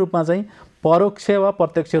कुनै न कुनै रूपमा चाहिँ परोक्ष वा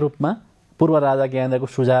प्रत्यक्ष रूपमा पूर्व राजा ज्ञानेन्द्रको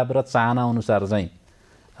सुझाव र चाहना अनुसार चाहिँ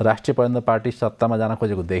राष्ट्रिय प्रजातन्त्र पार्टी सत्तामा जान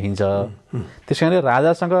खोजेको देखिन्छ। त्यस कारणले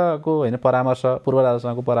राजासँगको होइन परामर्श पूर्व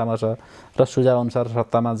राजासँगको परामर्श र सुझाव अनुसार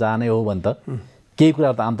सत्तामा जाने हो भने त केही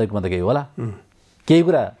कुराहरू त आन्तरिकमा त केही होला केही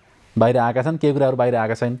कुरा बाहिर आएका छन् केही कुराहरू बाहिर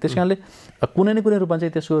आएका छैनन् त्यस कारणले कुनै न कुनै रूपमा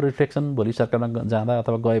चाहिँ त्यसको रिफ्लेक्सन भोलि सरकारमा जाँदा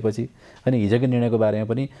अथवा गएपछि अनि हिजोकै निर्णयको बारेमा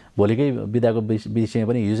पनि भोलिकै विधाको विषयमा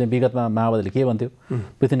पनि हिजो चाहिँ विगतमा माओवादीले के भन्थ्यो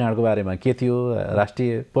पृथ्वीनारायणको बारेमा के थियो राष्ट्रिय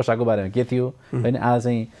पोसाकको बारेमा के थियो होइन आज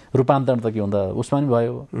चाहिँ रूपान्तरण त के भन्दा उसमा पनि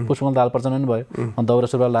भयो पुष्पकमल दाहाल प्रचण्ड पनि भयो अनि दौरा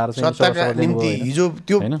सुरुवाल लाएर चाहिँ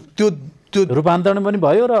रूपान्तरण पनि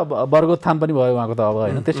भयो र वर्गोत्थान पनि भयो उहाँको त अब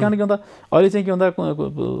होइन त्यस कारण के भन्दा अहिले चाहिँ के भन्दा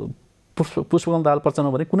पुष्पकमल दाहाल प्रचण्ड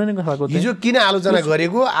भने कुनै न खालको हिजो किन आलोचना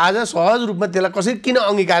गरेको आज सहज रूपमा त्यसलाई कसरी किन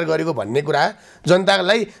अङ्गीकार गरेको भन्ने कुरा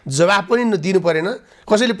जनतालाई जवाफ पनि दिनु परेन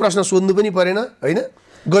कसैले प्रश्न सोध्नु पनि परेन होइन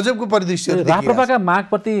गजबको परिदृश्य राप्रपाका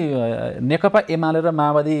मागप्रति नेकपा एमाले र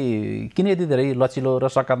माओवादी किन यति धेरै लचिलो र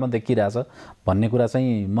सकारात्मक देखिरहेछ भन्ने कुरा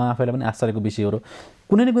चाहिँ म आफैलाई पनि आश्चर्यको विषय हो र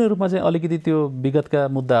कुनै न कुनै रूपमा चाहिँ अलिकति त्यो विगतका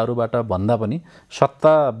मुद्दाहरूबाट भन्दा पनि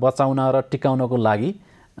सत्ता बचाउन र टिकाउनको लागि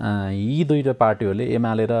यी दुईवटा पार्टीहरूले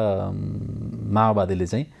एमाले र माओवादीले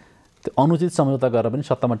चाहिँ त्यो अनुचित सम्झौता गरेर पनि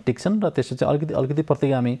सत्तामा टिक्छन् र त्यसो चाहिँ अलिकति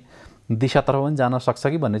प्रतिगामी दिशातर्फ पनि जान सक्छ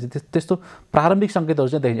कि भन्ने चाहिँ त्यस्तो प्रारम्भिक सङ्केतहरू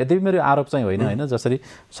चाहिँ देखिन्छ। यद्यपि मेरो आरोप चाहिँ होइन जसरी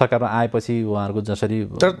सरकारमा आएपछि उहाँहरूको जसरी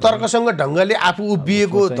तर्कसँग ढङ्गले आफू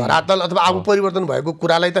उभिएको धरातल अथवा आफू परिवर्तन भएको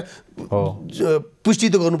कुरालाई त पुष्टि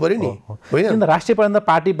त गर्नु पर्यो नि होइन। राष्ट्रिय प्रजातन्त्र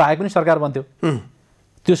पार्टी बाहेक पनि सरकार बन्थ्यो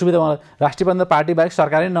त्यो सुविधा उहाँलाई राष्ट्रिय प्रजातन्त्र पार्टी बाहेक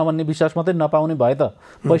सरकारै नबन्ने विश्वास मात्रै नपाउने भए त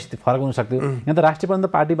परिस्थिति फरक हुन सक्थ्यो। यहाँ त राष्ट्रिय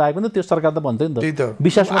प्रजातन्त्र पार्टी बाहेक पनि त्यो सरकार त बन्थ्यो नि त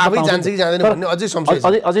विश्वास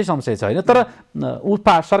अझै संशय छ होइन। तर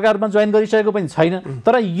सरकारमा जोइन गरिसकेको पनि छैन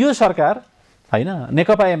तर यो सरकार होइन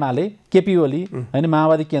नेकपा एमाले केपी ओली होइन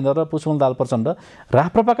माओवादी केन्द्र र पुष्पकमल दाहाल प्रचण्ड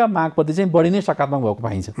राप्रपाका मागप्रति चाहिँ बढी नै सकारात्मक भएको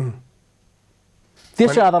पाइन्छ।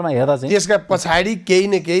 त्यसको आधारमा हेर्दा चाहिँ त्यसका पछाडि केही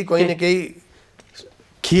न केही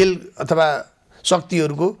खेल अथवा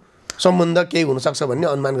शक्तिहरूको सम्बन्ध केही हुनसक्छ भन्ने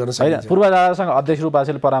अनुमान गर्न सकिन्छ। पूर्व राजासँग अध्यक्ष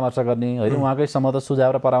उपाध्यक्षले परामर्श गर्ने होइन उहाँकै सम्मत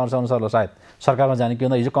सुझाव र परामर्श अनुसार सायद सरकारमा जाने के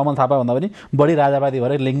भन्दा हिजो कमल थापा भन्दा पनि बढी राजावादी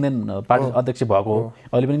भएर लिङदेन पार्टी अध्यक्ष भएको हो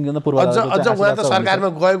अहिले पनि पूर्व अझ उहाँ त सरकारमा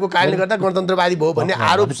गएको कारणले गर्दा गणतन्त्रवादी भयो भन्ने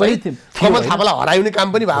आरोप सहित कमल थापालाई हराउने काम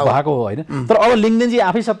पनि भएको हो होइन। तर अब लिङदेनजी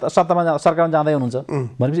आफै सरकारमा जाँदै हुनुहुन्छ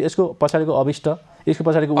भनेपछि यसको पछाडिको अभिष्ट यसको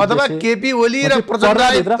पछाडिको अथवा केपी ओली र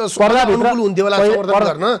प्रचण्डलाई समर्थन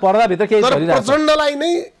गर्न पर्दाभित्र केही प्रचण्डलाई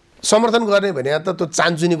नै समर्थन गर्ने भने त त्यो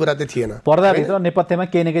चान्चुने कुरा त थिएन। पर्दाभित्र नेपथ्यमा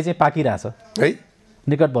केही न केही चाहिँ पाकिरहेछ है,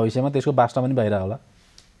 निकट भविष्यमा त्यसको वास्ता पनि भइरह होला।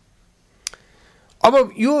 अब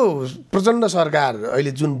यो प्रचण्ड सरकार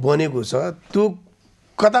अहिले जुन बनेको छ त्यो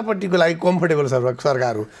कतापट्टिको लागि कम्फर्टेबल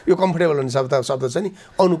सरकार हो? यो कम्फर्टेबल भन्ने शब्द छ नि,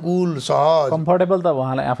 अनुकूल, सहज। कम्फर्टेबल त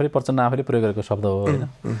उहाँलाई आफैले प्रचण्ड आफैले प्रयोग गरेको शब्द हो होइन।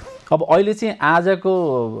 अब अहिले चाहिँ आजको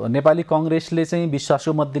नेपाली कङ्ग्रेसले चाहिँ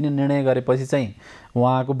विश्वासको मत दिने निर्णय गरेपछि चाहिँ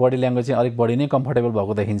उहाँको बडी ल्याङ्ग्वेज चाहिँ अलिक बढी नै कम्फर्टेबल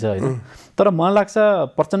भएको देखिन्छ होइन। तर मलाई लाग्छ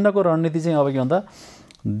प्रचण्डको रणनीति चाहिँ अब के भन्दा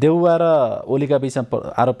देउवा र ओलीका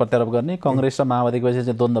बिचमा आरोप प्रत्यारोप गर्ने, कङ्ग्रेस र माओवादीको बिचमा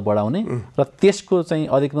चाहिँ द्वन्द्व बढाउने र त्यसको चाहिँ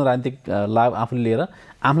अधिकतम राजनीतिक लाभ आफूले लिएर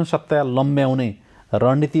आफ्नो सत्ता लम्ब्याउने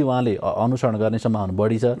रणनीति उहाँले अनुसरण गर्ने सम्भावना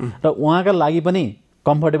बढी छ र उहाँका लागि पनि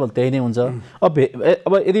कम्फर्टेबल त्यही नै हुन्छ।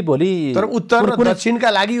 अब यदि भोलि तर उत्तर र दक्षिणका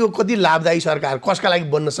लागि यो कति लाभदायी सरकार कसका लागि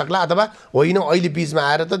बन्न सक्ला अथवा होइन अहिले बिचमा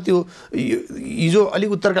आएर त त्यो हिजो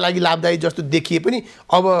अलिक उत्तरका लागि लाभदायी जस्तो देखिए पनि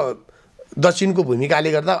अब दक्षिणको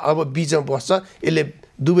भूमिकाले गर्दा अब बिचमा बस्छ, यसले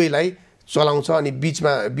दुवैलाई चलाउँछ अनि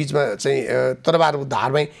बिचमा चाहिँ तरबारको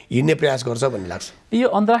धारमै हिँड्ने प्रयास गर्छ भन्ने लाग्छ। यो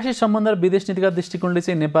अन्तर्राष्ट्रिय सम्बन्ध र विदेश नीतिका दृष्टिकोणले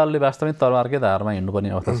चाहिँ नेपालले वास्तवमै तरबारकै धारमा हिँड्नुपर्ने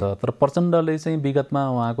अवस्था छ। तर प्रचण्डले चाहिँ विगतमा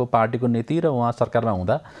उहाँको पार्टीको नीति र उहाँ सरकारमा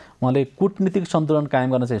हुँदा उहाँले कूटनीतिक सन्तुलन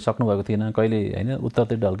कायम गर्न चाहिँ सक्नुभएको थिएन। कहिले होइन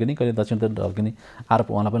उत्तरतिर ढल्किने, कहिले दक्षिणतिर ढल्किने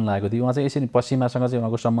आरोप उहाँलाई पनि लागेको थियो। उहाँ चाहिँ यसरी पश्चिमासँग चाहिँ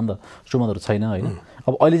उहाँको सम्बन्ध सुमधुर छैन होइन।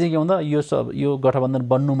 अब अहिले चाहिँ के भन्दा यो गठबन्धन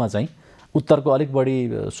बन्नुमा चाहिँ उत्तरको अलिक बढी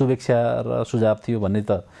शुभेच्छा र सुझाव थियो भन्ने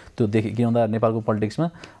त त्यो के भन्दा नेपालको पोलिटिक्समा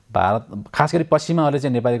भारत खास गरी पश्चिमाहरूले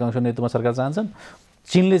चाहिँ नेपाली कङ्ग्रेसको नेतृत्वमा सरकार चाहन्छन्,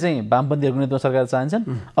 चीनले चाहिँ वामपन्थीहरूको नेतृत्वमा सरकार चाहन्छन्,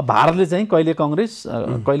 अब भारतले चाहिँ कहिले कङ्ग्रेस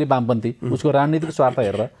कहिले वामपन्थी उसको राजनीतिक स्वार्थ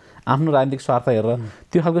हेरेर आफ्नो राजनीतिक स्वार्थ हेरेर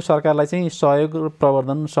त्यो खालको सरकारलाई चाहिँ सहयोग र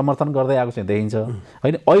प्रवर्धन समर्थन गर्दै आएको चाहिँ देखिन्छ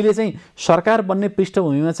होइन। अहिले चाहिँ सरकार बन्ने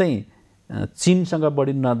पृष्ठभूमिमा चाहिँ चीनसँग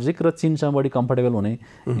बढी नजिक र चीनसँग बढी कम्फर्टेबल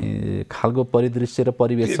हुने खालको परिदृश्य र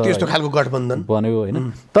परिवेश छ, त्यस्तो खालको गठबन्धन बन्यो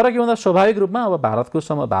होइन। तर के भन्दा स्वाभाविक रूपमा अब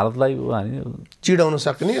भारतलाई चिडाउन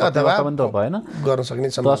सक्ने अथवा भएन गर्न सक्ने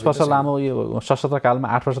 10 वर्ष लामो यो सशस्त्र कालमा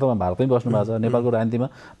 8 वर्ष त भारतमै बस्नु भएको छ। नेपालको राजनीतिमा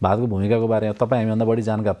भारतको भूमिकाको बारेमा तपाईँ हामीभन्दा बढी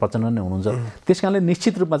जानकार प्रचण्ड नै हुनुहुन्छ। त्यस कारणले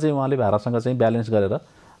निश्चित रूपमा चाहिँ उहाँले भारतसँग चाहिँ ब्यालेन्स गरेर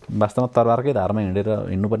वास्तवमा तरबारकै धारमा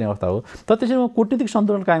हिँड्नुपर्ने अवस्था हो। तर त्यसरी कूटनीतिक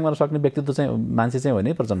सन्तुलन कायम गर्न सक्ने व्यक्तित्व चाहिँ मान्छे चाहिँ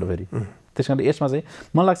होइन प्रचण्ड फेरि। त्यस कारणले यसमा चाहिँ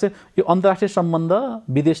मलाई लाग्छ यो अन्तर्राष्ट्रिय सम्बन्ध,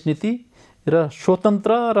 विदेश नीति र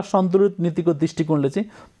स्वतन्त्र र सन्तुलित नीतिको दृष्टिकोणले चाहिँ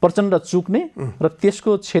प्रचण्ड चुक्ने र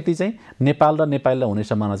त्यसको क्षति चाहिँ नेपाल र नेपालीलाई हुने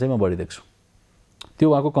सम्भावना चाहिँ म बढी देख्छु। त्यो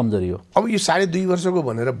उहाँको कमजोरी हो। अब यो 2.5 वर्षको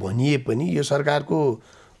भनेर भनिए पनि यो सरकारको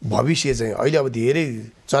भविष्य चाहिँ अहिले अब धेरै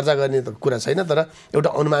चर्चा गर्ने त कुरा छैन, तर एउटा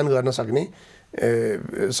अनुमान गर्न सक्ने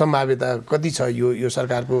सम्भाव्यता कति छ यो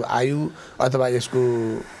सरकारको आयु अथवा यसको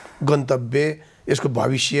गन्तव्य, यसको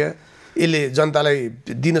भविष्य, यसले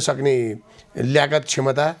जनतालाई दिन सक्ने ल्याकत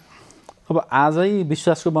क्षमता? अब आजै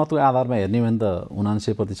विश्वासको मतको आधारमा हेर्ने भने त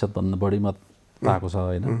 79% भन्दा बढी मत पाएको छ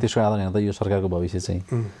होइन। त्यसको आधारमा हेर्दा यो सरकारको भविष्य चाहिँ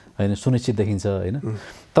होइन सुनिश्चित देखिन्छ होइन।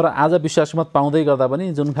 तर आज विश्वासको मत पाउँदै गर्दा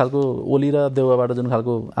पनि जुन खालको ओली र देउवाबाट जुन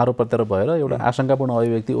खालको आरोप प्रत्यारोप भएर एउटा आशंकापूर्ण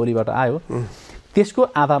अभिव्यक्ति ओलीबाट आयो,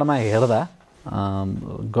 त्यसको आधारमा हेर्दा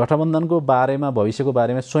गठबन्धनको बारेमा भविष्यको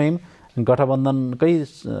बारेमा स्वयं गठबन्धनकै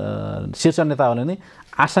शीर्ष नेताहरूले नै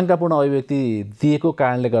आशंकापूर्ण अभिव्यक्ति दिएको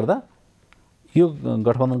कारणले गर्दा यो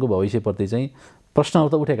गठबन्धनको भविष्यप्रति चाहिँ प्रश्नहरू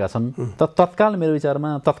त उठेका छन्। तर तत्काल मेरो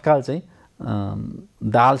विचारमा तत्काल चाहिँ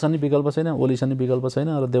दाहालसँग विकल्प छैन, ओलीसँग विकल्प छैन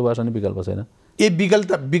र देउवासँग विकल्प छैन। यो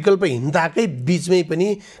विकल्पहीनताकै बिचमै पनि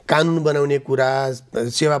कानुन बनाउने कुरा,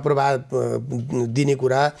 सेवा प्रवाह दिने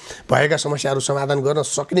कुरा, भएका समस्याहरू समाधान गर्न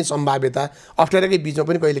सक्ने सम्भाव्यता अप्ठ्याराकै बिचमा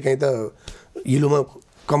पनि कहिलेकाहीँ त हिलोमा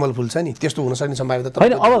कमल फुल्छ नि, त्यस्तो हुन सक्ने सम्भाव्यता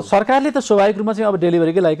होइन। अब सरकारले त स्वाभाविक रूपमा चाहिँ अब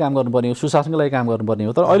डेलिभरीकै लागि काम गर्नुपर्ने हो, सुशासनको लागि काम गर्नुपर्ने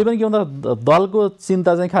हो। तर अहिले पनि के भन्दा दलको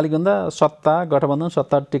चिन्ता चाहिँ खालि के भन्दा सत्ता गठबन्धन,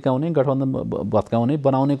 सत्ता टिकाउने, गठबन्धन भत्काउने,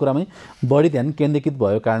 बनाउने कुरामै बढी ध्यान केन्द्रीकृत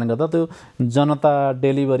भएको कारणले गर्दा त्यो जनता,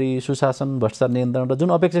 डेलिभरी, सुशासन, भ्रष्टाचार नियन्त्रण र जुन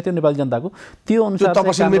अपेक्षा थियो नेपाली जनताको त्यो अनुसार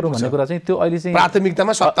भन्ने कुरा चाहिँ त्यो अहिले चाहिँ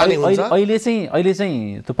प्राथमिकतामा सत्ता नै हुन्छ। अहिले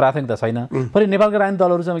चाहिँ त्यो प्राथमिकता छैन। फेरि नेपालका राजनीतिक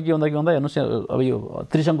दलहरू चाहिँ के भन्दा हेर्नुहोस् अब यो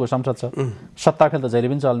त्रिसङ्घको संसद छ, सत्ता खेल त जहिले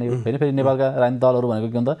पनि चल्ने हो होइन। फेरि नेपालका राजनीतिक दलहरू भनेको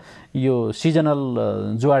के भन्दा यो सिजनल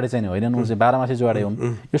जुवाडे चाहिँ होइनन्, उनीहरू चाहिँ 12 मासे जुवाडे हुन्।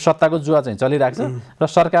 यो सत्ताको जुवा चाहिँ चलिरहेको छ र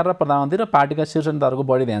सरकार र प्रधानमन्त्री र पार्टीका शीर्ष नेताहरूको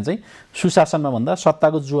बढी ध्यान चाहिँ सुशासनमा भन्दा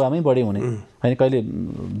सत्ताको जुवामै बढी हुने होइन। कहिले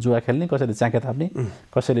जुवा खेल्ने, कसैले चाँखे थाप्ने,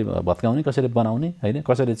 कसैले भत्काउने, कसैले बनाउने होइन,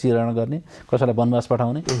 कसैले चिरण गर्ने, कसैलाई वनवास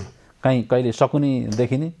पठाउने, कहिले सकुनी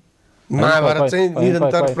देखिने। महाभारत चाहिँ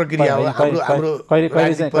निरन्तर प्रक्रिया हो।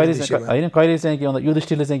 कहिले चाहिँ के भन्दा यो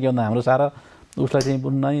दृष्टिले चाहिँ के भन्दा हाम्रो सारा उसलाई चाहिँ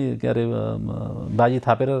पुनः के अरे बाजी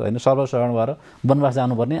थापेर होइन सर्वशरण भएर वनवास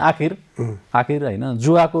जानुपर्ने आखिर होइन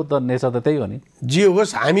जुवाको त नेचर त त्यही हो नि। जे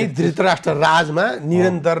होस् हामी धृतराष्ट्र राजमा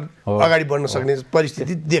निरन्तर अगाडि बढ्न सक्ने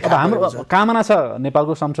परिस्थिति देखा हाम्रो कामना छ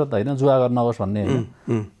नेपालको संसद होइन जुवा गर्न नहोस् भन्ने होइन,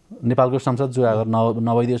 नेपालको संसद जुवा गर्न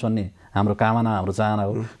नभइदियोस् भन्ने हाम्रो कामना हाम्रो चाहना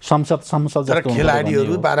हो। संसद जस्तो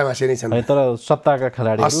खेलाडीहरू बाह्रमासे नै छन्, तर सत्ताका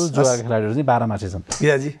खेलाडीहरू जुवाका खेलाडीहरू चाहिँ बाह्रमासे छन्।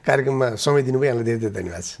 गिजाजी कार्यक्रममा समय दिनुभयो, यहाँलाई धेरै धेरै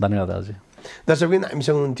धन्यवाद। धन्यवाद हजुर। दर्शकबिन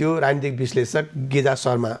हामीसँग हुनुहुन्थ्यो राजनीतिक विश्लेषक गेजा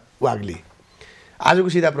शर्मा वाग्ले। आजको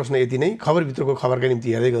सिधा प्रश्न यति नै। खबरभित्रको खबरका निम्ति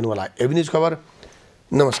हेर्दै गर्नुहोला एभी न्युज खबर।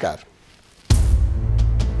 नमस्कार।